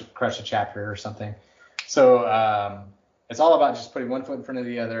 crush a chapter or something. So it's all about just putting one foot in front of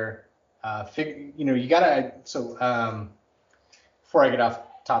the other. You gotta. So before I get off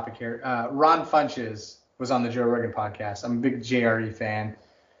topic here, Ron Funches was on the Joe Rogan podcast. I'm a big JRE fan.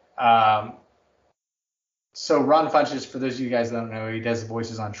 So Ron Funches, for those of you guys that don't know, he does the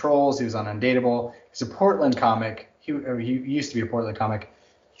voices on Trolls. He was on Undateable. He's a Portland comic. He used to be a Portland comic.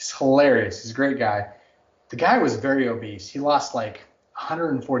 He's hilarious. He's a great guy. The guy was very obese. He lost like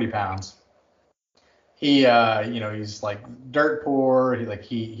 140 pounds. He's like dirt poor.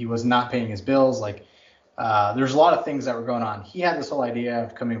 He was not paying his bills. There's a lot of things that were going on. He had this whole idea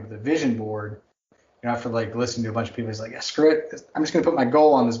of coming up with a vision board. After like listening to a bunch of people, he's like, yeah, screw it. I'm just gonna put my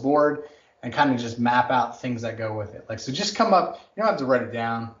goal on this board and kind of just map out things that go with it. So just come up. You don't have to write it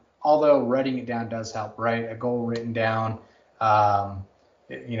down, although writing it down does help, right? A goal written down,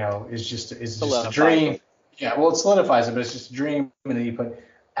 is just a dream. Yeah, well, it solidifies it, but it's just a dream, and then you put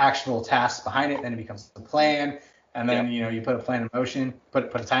actionable tasks behind it, then it becomes a plan, and then you put a plan in motion, put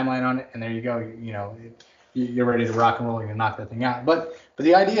a timeline on it, and there you go. You're ready to rock and roll. You knock that thing out. But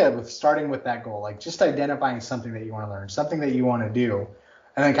the idea with starting with that goal, like just identifying something that you want to learn, something that you want to do,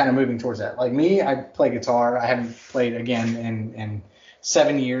 and then kind of moving towards that. Like me, I play guitar. I haven't played again in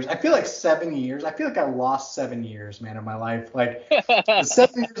 7 years. I feel like 7 years. I feel like I lost 7 years, man, of my life. Like the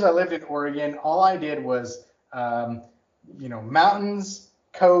 7 years I lived in Oregon, all I did was, mountains,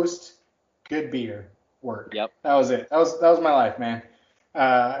 coast, good beer, work. Yep. That was it. That was my life, man.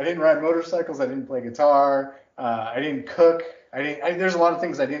 I didn't ride motorcycles. I didn't play guitar. I didn't cook. There's a lot of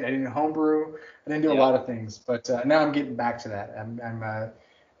things I didn't. I didn't homebrew. I didn't do a lot of things. But now I'm getting back to that.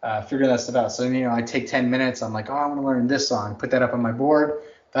 I'm figuring that stuff out. So I take 10 minutes. I'm like, I want to learn this song. Put that up on my board.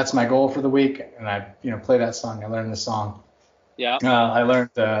 That's my goal for the week. And I play that song. I learn the song. Yeah. I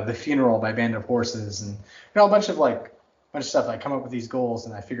learned the Funeral by Band of Horses, and a bunch of stuff. I come up with these goals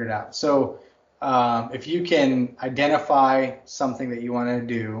and I figure it out. So if you can identify something that you want to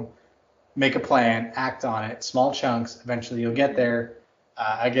do, make a plan, act on it, small chunks, eventually you'll get there.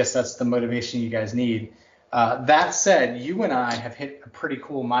 I guess that's the motivation you guys need. That said, you and I have hit a pretty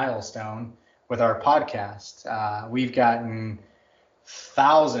cool milestone with our podcast. We've gotten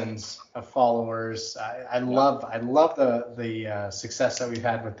thousands of followers. I love the success that we've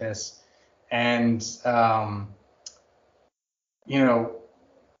had with this, and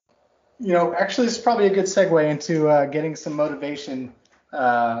actually, this is probably a good segue into getting some motivation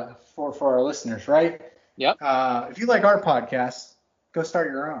for our listeners, right? Yep. If you like our podcast, go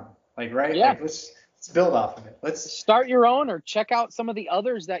start your own. Right? Yeah. Let's build off of it. Let's start your own, or check out some of the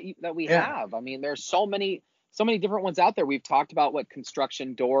others that we have. I mean, there's so many different ones out there. We've talked about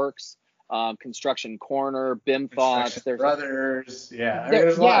Construction Dorks, Construction Corner, BIM Thoughts. There's Brothers.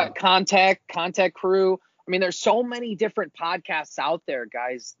 There's a lot. Contact Crew. I mean, there's so many different podcasts out there,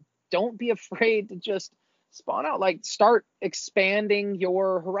 guys. Don't be afraid to just spawn out. Start expanding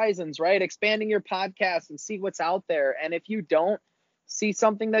your horizons, right? Expanding your podcast and see what's out there. And if you don't see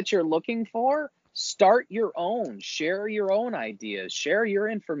something that you're looking for, start your own. Share your own ideas. Share your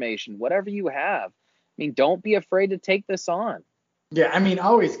information, whatever you have. I mean, don't be afraid to take this on. Yeah, I mean,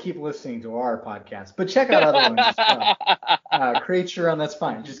 always keep listening to our podcast, but check out other ones as well. Create your own, that's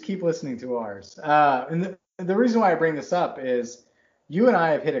fine. Just keep listening to ours. And the reason why I bring this up is you and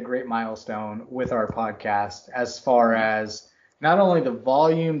I have hit a great milestone with our podcast as far as not only the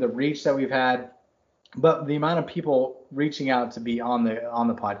volume, the reach that we've had, but the amount of people reaching out to be on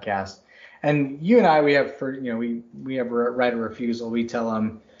the podcast. And you and I, we have we have right of refusal. We tell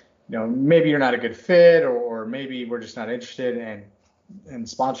them, maybe you're not a good fit, or maybe we're just not interested in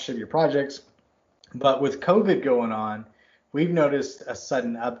sponsorship of your projects. But with COVID going on, we've noticed a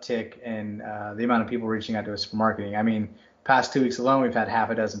sudden uptick in the amount of people reaching out to us for marketing. I mean, past 2 weeks alone, we've had half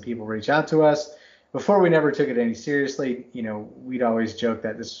a dozen people reach out to us. Before, we never took it any seriously. We'd always joke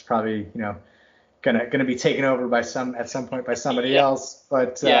that this is probably, gonna be taken over at some point by somebody else.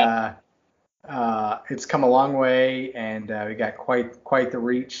 But it's come a long way, and we got quite the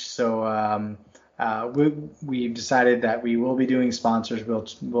reach. So we've decided that we will be doing sponsors.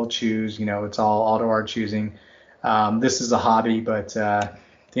 We'll choose. It's all to our choosing. This is a hobby, but at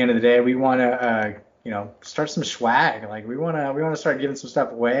the end of the day, we want to start some swag. We want to start giving some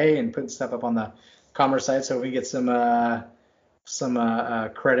stuff away and putting stuff up on the commerce site, so we get some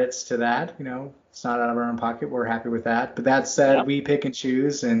credits to that. It's not out of our own pocket. We're happy with that. But that said, we pick and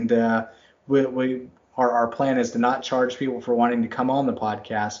choose, and our our plan is to not charge people for wanting to come on the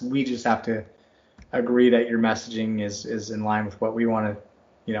podcast. We just have to agree that your messaging is in line with what we want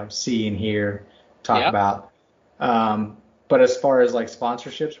to, see and hear, talk about. But as far as like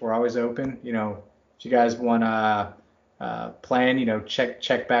sponsorships, we're always open. If you guys want to plan,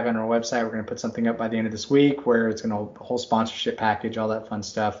 check back on our website. We're going to put something up by the end of this week where it's going to a whole sponsorship package, all that fun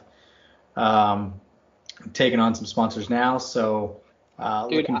stuff. Taking on some sponsors now, so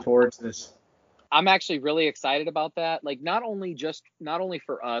looking forward to this. I'm actually really excited about that. Like not only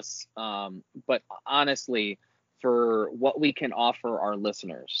for us, but honestly for what we can offer our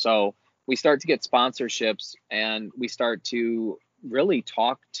listeners. So we start to get sponsorships and we start to really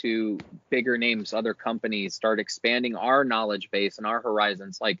talk to bigger names, other companies, start expanding our knowledge base and our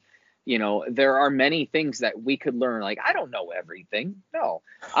horizons. Like, there are many things that we could learn. Like, I don't know everything. No,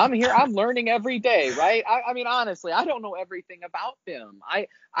 I'm here. I'm learning every day, right? I mean, honestly, I don't know everything about BIM.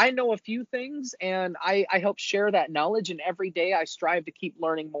 I know a few things and I help share that knowledge. And every day I strive to keep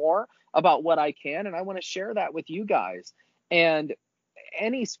learning more about what I can. And I want to share that with you guys. And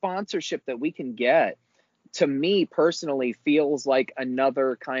any sponsorship that we can get, to me personally, feels like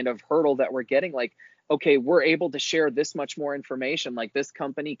another kind of hurdle that we're getting. Like, okay, we're able to share this much more information. Like this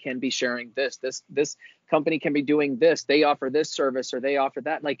company can be sharing this company can be doing this. They offer this service or they offer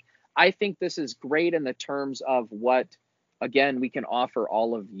that. Like, I think this is great in the terms of what, again, we can offer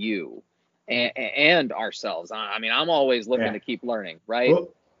all of you and ourselves. I mean, I'm always looking to keep learning, right?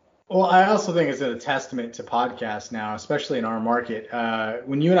 Well, I also think it's a testament to podcasts now, especially in our market.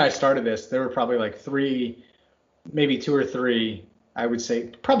 When you and I started this, there were probably like maybe two or three, I would say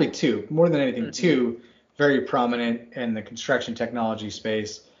probably two, more than anything, two very prominent in the construction technology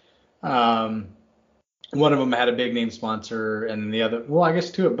space. One of them had a big name sponsor, and the other, I guess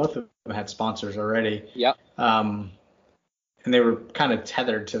both of them had sponsors already. Yeah. And they were kind of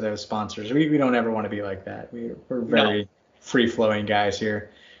tethered to those sponsors. We don't ever want to be like that. We're very free-flowing guys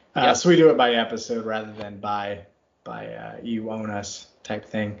here. So we do it by episode rather than by you own us type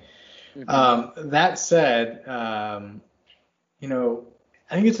thing. That said, I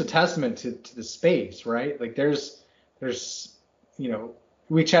think it's a testament to the space, right? Like there's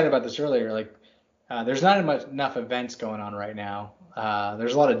we chatted about this earlier. Like there's not enough events going on right now.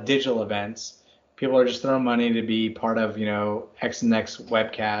 There's a lot of digital events. People are just throwing money to be part of X and X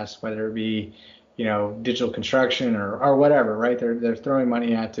webcasts, whether it be digital construction or whatever, right? They're throwing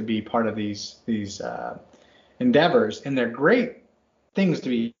money at to be part of these endeavors, and they're great things to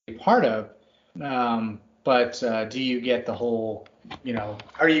be part of. But do you get the whole,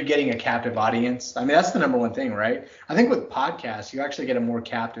 are you getting a captive audience? I mean, that's the number one thing, right? I think with podcasts, you actually get a more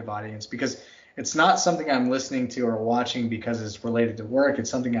captive audience because it's not something I'm listening to or watching because it's related to work. It's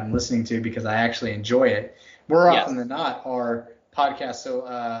something I'm listening to because I actually enjoy it. More often than not, our podcasts, so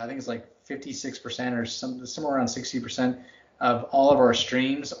I think it's like 56% or somewhere around 60% of all of our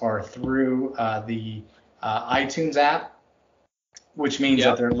streams are through the iTunes app, which means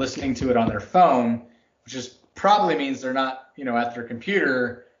that they're listening to it on their phone, which is probably means they're not, at their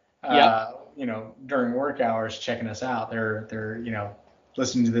computer, during work hours checking us out. They're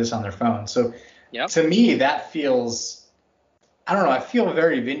listening to this on their phone. So to me, that feels, I don't know, I feel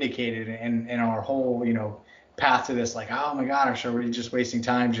very vindicated in our whole, path to this. Like, oh my gosh, are we just wasting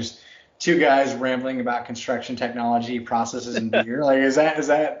time? Just two guys rambling about construction technology, processes, and beer. Like, is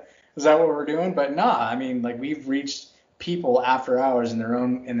that what we're doing? But nah, I mean, like we've reached people after hours in their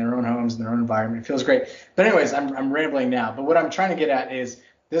own homes, in their own environment. It feels great. But anyways, I'm rambling now. But what I'm trying to get at is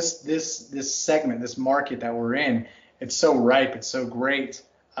this segment, this market that we're in. It's so ripe. It's so great.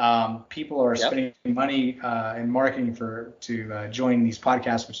 People are spending money in marketing to join these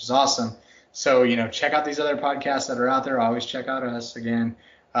podcasts, which is awesome. So check out these other podcasts that are out there. Always check out us again.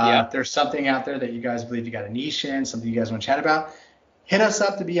 If there's something out there that you guys believe you got a niche in, something you guys want to chat about, hit us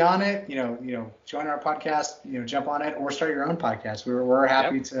up to be on it. Join our podcast. Jump on it or start your own podcast. We're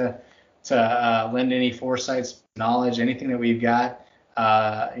happy to lend any foresights, knowledge, anything that we've got.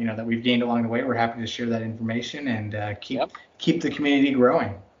 That we've gained along the way. We're happy to share that information and keep the community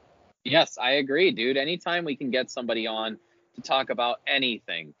growing. Yes, I agree, dude. Anytime we can get somebody on to talk about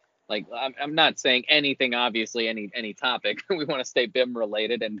anything. Like, I'm not saying anything, obviously, any topic. We want to stay BIM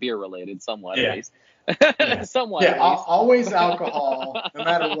related and beer related somewhat, at least. Somewhat. Yeah, always alcohol, no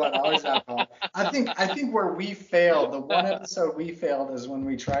matter what, always alcohol. I think where we failed, the one episode we failed is when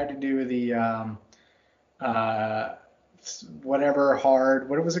we tried to do the whatever hard,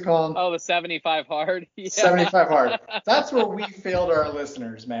 what was it called? Oh, the 75 hard. 75 hard. That's where we failed our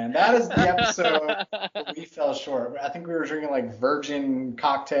listeners, man. That is the episode where we fell short. I think we were drinking like virgin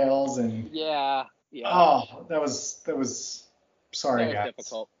cocktails and yeah. Oh, that was sorry, that was guys.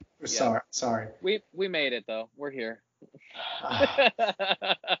 difficult. Sorry. We made it though. We're here. My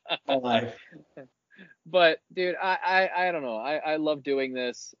life. But dude, I don't know. I love doing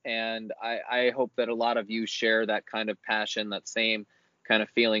this, and I hope that a lot of you share that kind of passion, that same kind of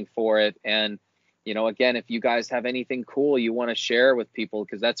feeling for it. And again, if you guys have anything cool you want to share with people,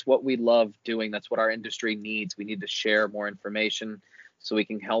 because that's what we love doing. That's what our industry needs. We need to share more information so we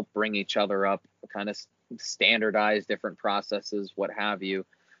can help bring each other up, kind of standardize different processes, what have you,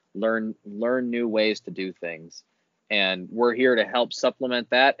 learn new ways to do things. And we're here to help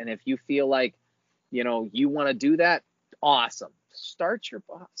supplement that. And if you feel like, you want to do that, awesome. Start your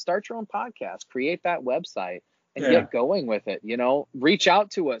own podcast, create that website, and get going with it. Reach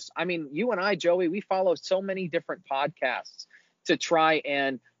out to us. I mean, you and I, Joey, we follow so many different podcasts to try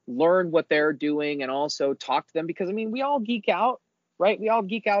and learn what they're doing and also talk to them, because I mean, we all geek out, right? We all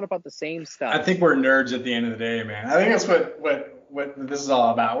geek out about the same stuff. I think we're nerds at the end of the day, man. I think that's what this is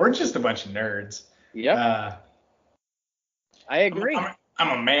all about. We're just a bunch of nerds. Yep. I agree.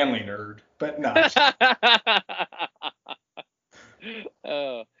 I'm a manly nerd, but no. I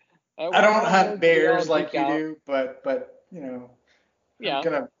don't hunt bears like you do, but I'm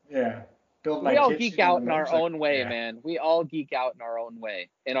gonna build my. We all geek out in our own way, man. We all geek out in our own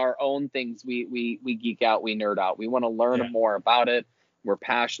way, in our own things. We geek out, we nerd out. We want to learn more about it. We're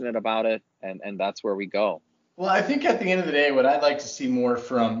passionate about it, and that's where we go. Well, I think at the end of the day, what I'd like to see more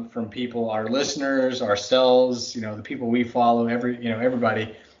from people, our listeners, ourselves, the people we follow,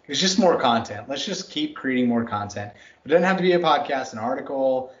 everybody, is just more content. Let's just keep creating more content. It doesn't have to be a podcast, an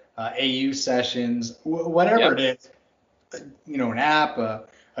article, AU sessions, whatever it is, an app, a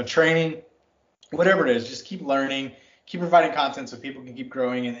training, whatever it is. Just keep learning, keep providing content so people can keep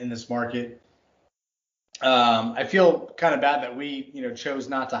growing in this market. I feel kind of bad that we, chose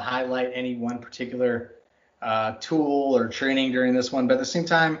not to highlight any one particular tool or training during this one, but at the same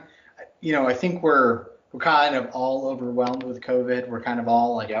time, I think we're kind of all overwhelmed with COVID. We're kind of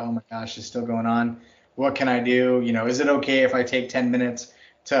all like, oh my gosh, it's still going on. What can I do? Is it okay if I take 10 minutes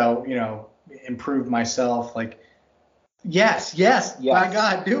to, improve myself? Like, yes, by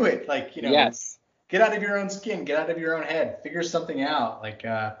God, do it. Like, yes. Get out of your own skin, get out of your own head, figure something out. Like,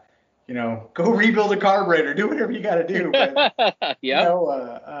 go rebuild a carburetor, do whatever you got to do. But,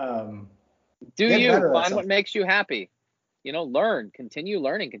 do you find what makes you happy? Learn, continue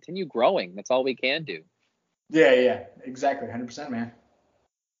learning, continue growing. That's all we can do. Yeah, exactly. 100%, man.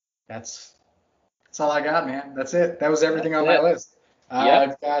 That's all I got, man. That's it. That was everything on my list.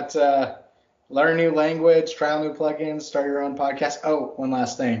 I've got learn a new language, trial new plugins, start your own podcast. Oh, one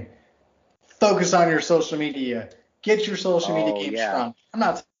last thing. Focus on your social media. Get your social media game strong. I'm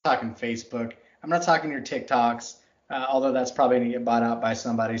not talking Facebook. I'm not talking your TikToks. Although that's probably going to get bought out by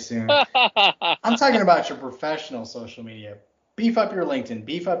somebody soon. I'm talking about your professional social media. Beef up your LinkedIn.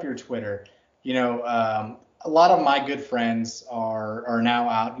 Beef up your Twitter. A lot of my good friends are now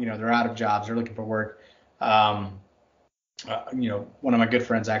out. They're out of jobs. They're looking for work. One of my good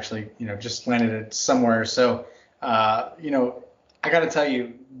friends actually, just landed it somewhere. So, I got to tell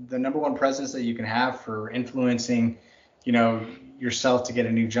you, the number one presence that you can have for influencing, yourself to get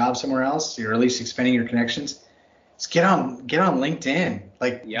a new job somewhere else, or at least expanding your connections, get on LinkedIn,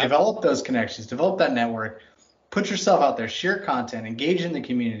 develop those connections, develop that network, put yourself out there, share content, engage in the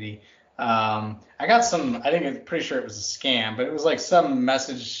community. I got I'm pretty sure it was a scam, but it was like some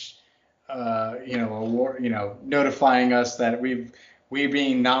message, award, notifying us that we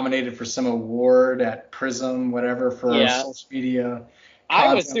being nominated for some award at Prism, whatever, for our social media.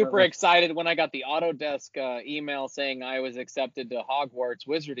 I was super excited when I got the Autodesk email saying I was accepted to Hogwarts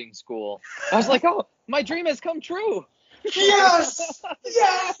Wizarding School. I was like, oh, my dream has come true. Yes!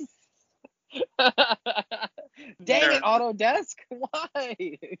 Yes! Dang it, Autodesk.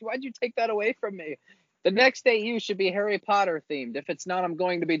 Why'd you take that away from me? The next AU should be Harry Potter themed. If it's not, I'm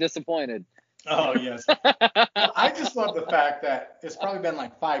going to be disappointed. Oh, yes. Well, I just love the fact that it's probably been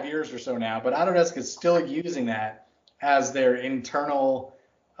like 5 years or so now, but Autodesk is still using that as their internal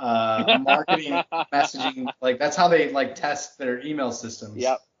marketing messaging. Like, that's how they test their email systems.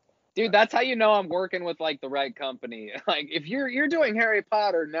 Yep. Dude, that's how you know I'm working with the right company. Like, if you're doing Harry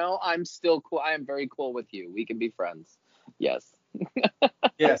Potter, no, I'm still cool. I am very cool with you. We can be friends. Yes.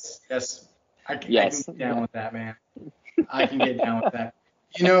 Yes. I can get down with that, man. I can get down with that.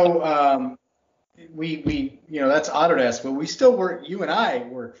 We that's Autodesk, but we still work. You and I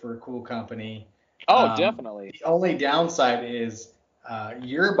work for a cool company. Oh, definitely. The only downside is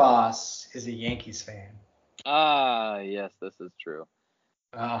your boss is a Yankees fan. Yes, this is true.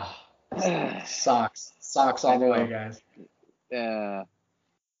 Socks all the way, guys. Yeah.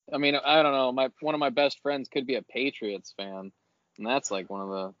 I mean, I don't know. One of my best friends could be a Patriots fan, and that's like one of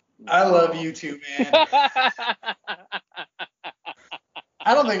I love you too, man.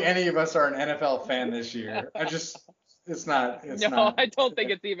 I don't think any of us are an NFL fan this year. It's not. No, I don't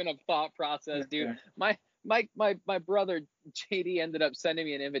think it's even a thought process, dude. My brother JD ended up sending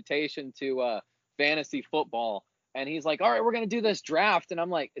me an invitation to fantasy football, and he's like, "All right, we're gonna do this draft," and I'm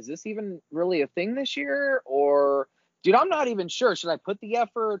like, "Is this even really a thing this year?" Or, dude, I'm not even sure. Should I put the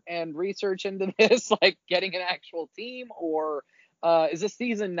effort and research into this, like getting an actual team, or is this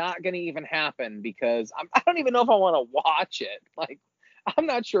season not gonna even happen? Because I don't even know if I want to watch it. Like, I'm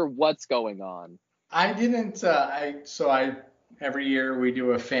not sure what's going on. I didn't. Every year we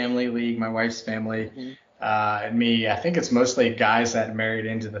do a family league. My wife's family and me. I think it's mostly guys that married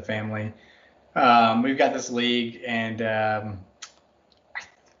into the family. We've got this league, and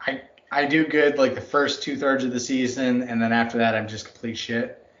I do good like the first 2/3 of the season, and then after that I'm just complete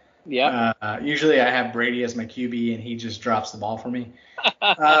shit. Yeah. Usually I have Brady as my QB, and he just drops the ball for me.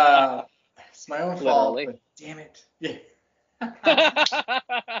 It's my own fault, but damn it. Yeah. I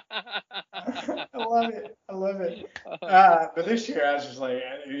love it. But this year I was just like,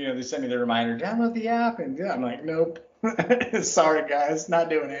 they sent me the reminder, download the app, and I'm like, nope. Sorry guys, not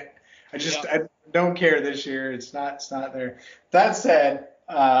doing it. I don't care this year. It's not there. That said,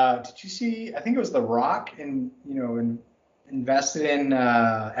 did you see? I think it was The Rock invested in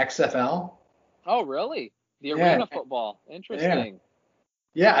XFL. Oh, really? The arena football. Interesting.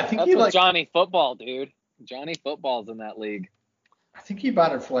 Yeah, I think that's Johnny Football, dude. Johnny Football's in that league. I think he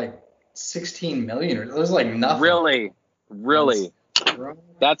bought it for like $16 million. It was like nothing. Really.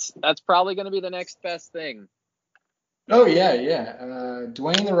 That's probably going to be the next best thing. Oh yeah.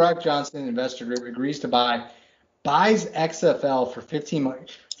 Dwayne The Rock Johnson investor group agrees to buys XFL for $15 million.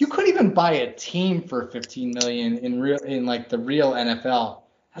 You couldn't even buy a team for $15 million in like the real NFL.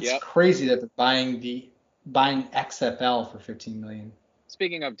 That's crazy that they're buying XFL for $15 million.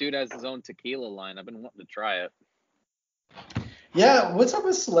 Speaking of, dude has his own tequila line. I've been wanting to try it. Yeah, what's up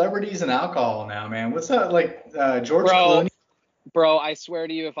with celebrities and alcohol now, man? What's up, like George Clooney? Bro, I swear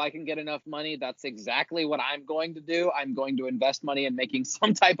to you, if I can get enough money, that's exactly what I'm going to do. I'm going to invest money in making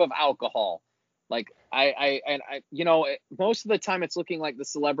some type of alcohol. Like most of the time it's looking like the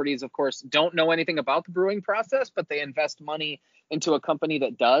celebrities, of course, don't know anything about the brewing process, but they invest money into a company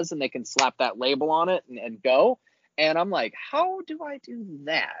that does, and they can slap that label on it and go. And I'm like, how do I do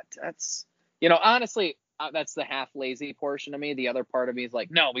that? That's, honestly, that's the half lazy portion of me. The other part of me is like,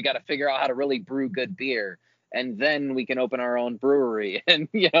 no, we got to figure out how to really brew good beer, and then we can open our own brewery, and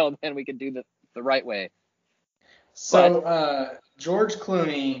then we can do the right way. So George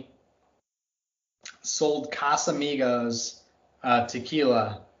Clooney sold Casamigos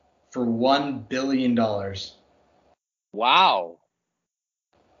tequila for $1 billion. Wow.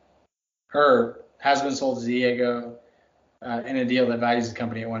 Has been sold to Diego in a deal that values the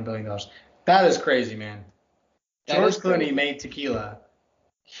company at $1 billion. That is crazy, man. George Clooney made tequila.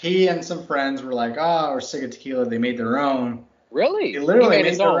 He and some friends were like, oh, we're sick of tequila. They made their own. Really? They literally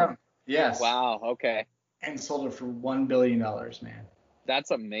made their own. Yes. Wow, okay. And sold it for $1 billion, man.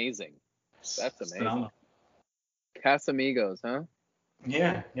 That's amazing. That's amazing. Phenomenal. Casamigos, huh?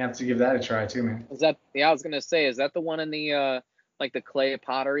 Yeah, you have to give that a try too, man. Is that? Yeah, I was gonna say, is that the one in the like the clay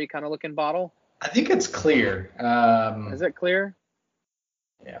pottery kind of looking bottle? I think it's clear. Is it clear?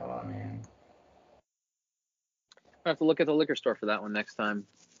 Yeah, well, man. I have to look at the liquor store for that one next time.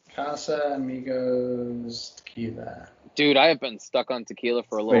 Casamigos tequila. Dude, I have been stuck on tequila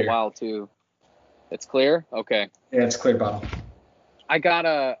for a little while too. It's clear? Okay. Yeah, it's a clear bottle. I've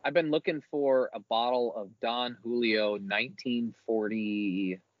been looking for a bottle of Don Julio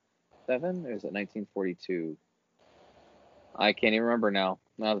 1947, or is it 1942? I can't even remember now.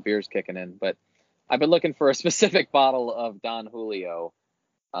 Now the beer's kicking in, but I've been looking for a specific bottle of Don Julio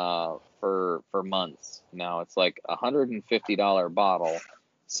for months now. It's like $150 bottle.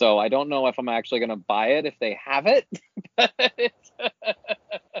 So I don't know if I'm actually going to buy it if they have it.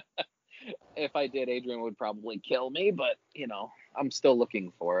 If I did, Adrian would probably kill me, but I'm still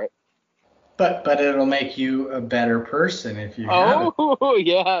looking for it. But it'll make you a better person if you have it. Oh,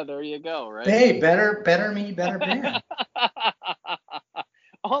 yeah, there you go, right? Hey, better me, better man.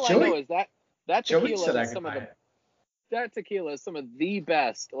 All I know is that Joey tequila said I is could buy it. That tequila is some of the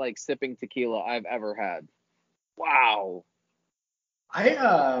best like sipping tequila I've ever had. Wow.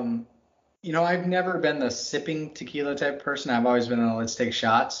 I've never been the sipping tequila type person. I've always been a let's take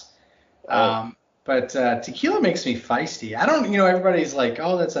shots. But tequila makes me feisty. I don't, everybody's like,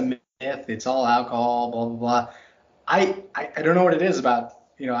 oh, that's a myth. It's all alcohol, blah, blah, blah. I don't know what it is about,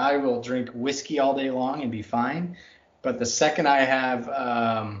 I will drink whiskey all day long and be fine. But the second I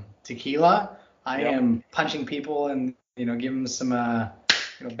have tequila, I am punching people and, giving them some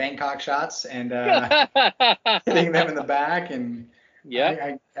Bangkok shots and hitting them in the back. And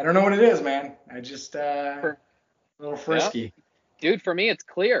Yeah. I don't know what it is, man. I just a little frisky. Dude, for me, it's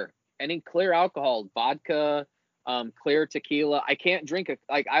clear. Any clear alcohol, vodka, clear tequila. I can't drink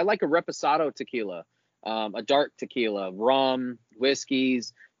I like a reposado tequila, a dark tequila, rum,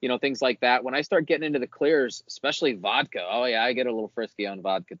 whiskeys, things like that. When I start getting into the clears, especially vodka, oh yeah, I get a little frisky on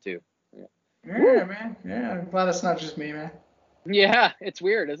vodka too. Yeah, man. Yeah, I'm glad it's not just me, man. Yeah, it's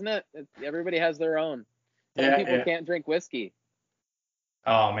weird, isn't it? Everybody has their own. Some people can't drink whiskey.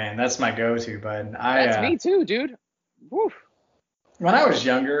 Oh man, that's my go-to, bud. That's me too, dude. Woo. When I was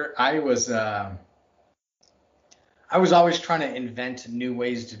younger, I was always trying to invent new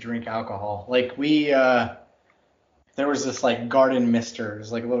ways to drink alcohol. Like there was this like garden mister. It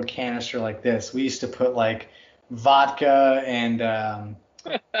was like a little canister like this. We used to put like vodka and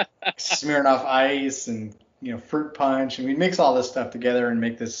Smirnoff Ice and fruit punch, and we'd mix all this stuff together and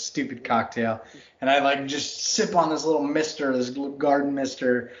make this stupid cocktail. And I like just sip on this little mister, this little garden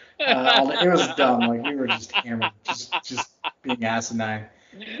mister. All day. It was dumb. Like we were just hammered, just being asinine.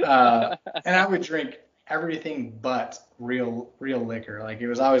 And I would drink everything but real liquor. Like it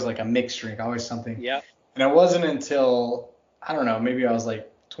was always like a mixed drink, always something. Yeah. And it wasn't until I don't know, maybe I was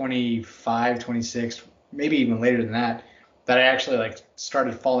like 25, 26, maybe even later than that I actually like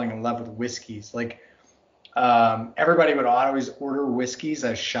started falling in love with whiskeys. Like everybody would always order whiskeys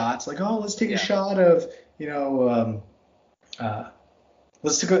as shots. Like, oh, let's take a shot of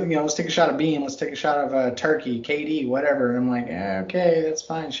let's take a shot of bean. Let's take a shot of turkey, KD, whatever. And I'm like, okay, that's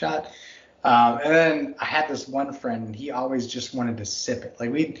fine, shot. And then I had this one friend, and he always just wanted to sip it.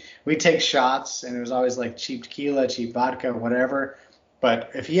 Like we'd take shots, and it was always like cheap tequila, cheap vodka, whatever.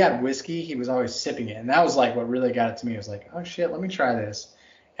 But if he had whiskey, he was always sipping it. And that was like what really got it to me. It was like, oh shit, let me try this.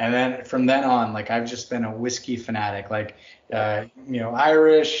 And then from then on, like I've just been a whiskey fanatic. Like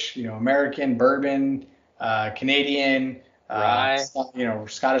Irish, American, bourbon, Canadian, rye.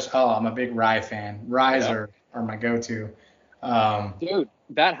 Scottish. Oh, I'm a big rye fan. Ryes are my go-to. Dude,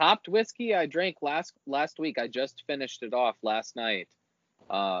 that hopped whiskey I drank last week, I just finished it off last night.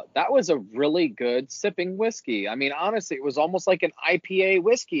 That was a really good sipping whiskey. I mean, honestly, it was almost like an IPA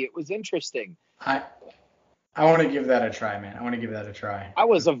whiskey. It was interesting. I want to give that a try, man. I want to give that a try. That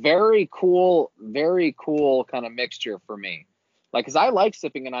was a very cool kind of mixture for me. Like, cause I like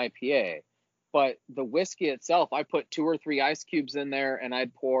sipping an IPA, but the whiskey itself, I put 2 or 3 ice cubes in there, and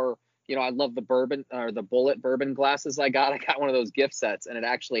I'd pour. I love the bourbon or the Bullet bourbon glasses I got. I got one of those gift sets, and it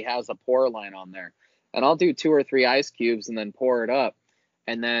actually has a pour line on there. And I'll do 2 or 3 ice cubes and then pour it up,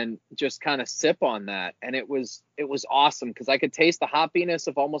 and then just kind of sip on that. And it was awesome because I could taste the hoppiness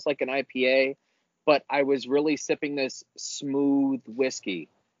of almost like an IPA, but I was really sipping this smooth whiskey.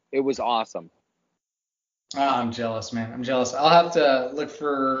 It was awesome. Oh, I'm jealous, man. I'm jealous. I'll have to look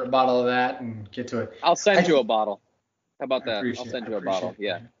for a bottle of that and get to it. I'll send you a bottle. How about that? I'll send you a bottle.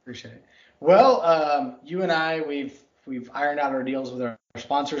 Yeah. Appreciate it. Well, you and I, we've ironed out our deals with our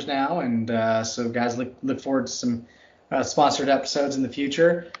sponsors now, and so guys, look forward to some sponsored episodes in the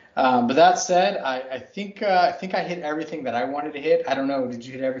future. But that said, I think I hit everything that I wanted to hit. I don't know. Did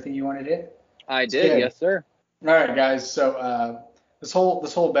you hit everything you wanted to hit? I did. Yes, sir. All right, guys. So this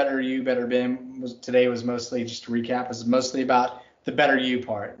whole Better You, Better BIM today was mostly, just to recap, was mostly about the Better You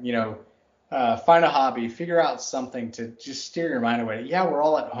part. Find a hobby, figure out something to just steer your mind away. Yeah, we're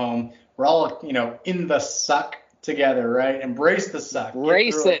all at home. We're all, in the suck together, right? Embrace the suck.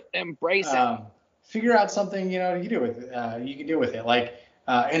 Embrace it. Figure out something, you can do with it. Like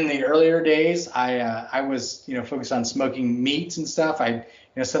in the earlier days, I was, focused on smoking meats and stuff. I,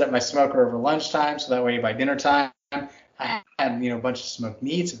 set up my smoker over lunchtime, so that way by dinner time, I had, a bunch of smoked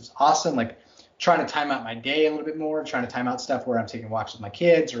meats. It was awesome. Like trying to time out my day a little bit more, trying to time out stuff where I'm taking walks with my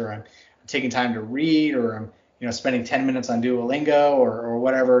kids, or I'm taking time to read, or I'm spending 10 minutes on Duolingo or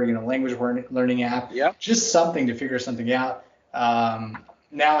whatever language learning app. Yep. Just something to figure something out.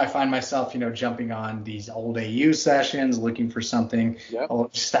 Now I find myself jumping on these old AU sessions, looking for something,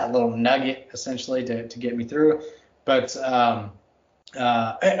 just that little nugget essentially to get me through. But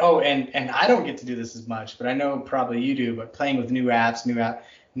and I don't get to do this as much, but I know probably you do. But playing with new apps,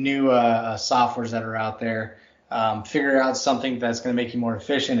 new softwares that are out there. Figure out something that's going to make you more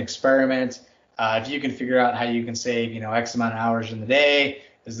efficient, experiment. If you can figure out how you can save, X amount of hours in the day,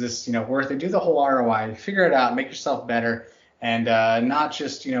 is this, worth it? Do the whole ROI, figure it out, make yourself better, and not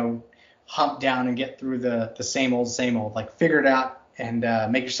just, hump down and get through the same old, like figure it out and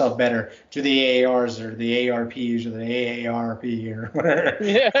make yourself better. Do the AARs or the ARPs or the AARP or whatever.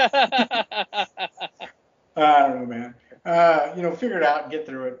 Yeah. I don't know, man. Figure it out and get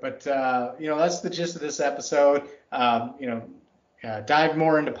through it. But, that's the gist of this episode. dive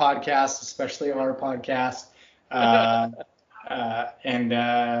more into podcasts, especially our podcast. And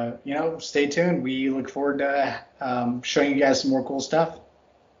stay tuned. We look forward to showing you guys some more cool stuff.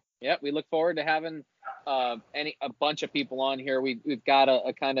 Yeah, we look forward to having a bunch of people on here. We've got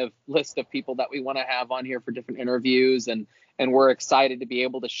a kind of list of people that we want to have on here for different interviews, and we're excited to be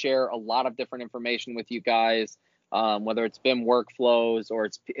able to share a lot of different information with you guys, whether it's BIM workflows or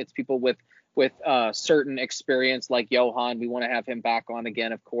it's people with certain experience like Johan. We want to have him back on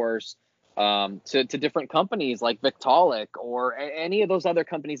again, of course. To different companies like Victaulic or any of those other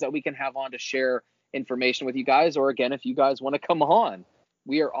companies that we can have on to share information with you guys. Or again, if you guys want to come on,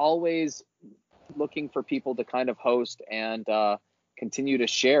 we are always looking for people to kind of host and continue to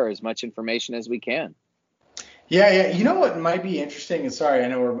share as much information as we can. Yeah. You know what might be interesting, and sorry, I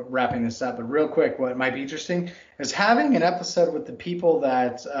know we're wrapping this up, but real quick, what might be interesting is having an episode with the people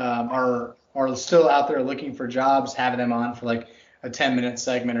that are still out there looking for jobs, having them on for like a 10-minute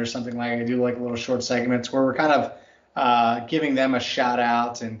segment or something. Like I do like little short segments where we're kind of giving them a shout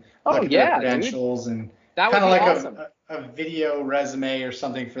out and look at their credentials, dude. And that kind of like awesome. a video resume or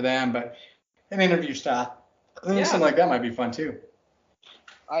something for them, but an interview style. I think something like that might be fun too.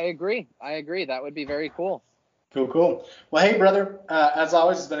 I agree. That would be very cool. Cool. Well, hey, brother. As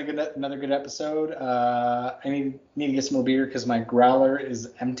always, it's been another good episode. I need to get some more beer because my growler is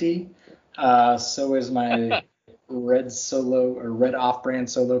empty. So is my red off-brand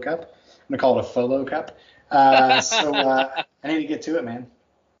Solo cup. I'm gonna call it a Folo cup. So I need to get to it, man.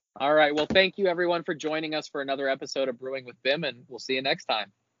 All right. Well, thank you everyone for joining us for another episode of Brewing with BIM, and we'll see you next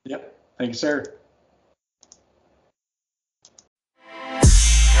time. Yep. Thank you, sir.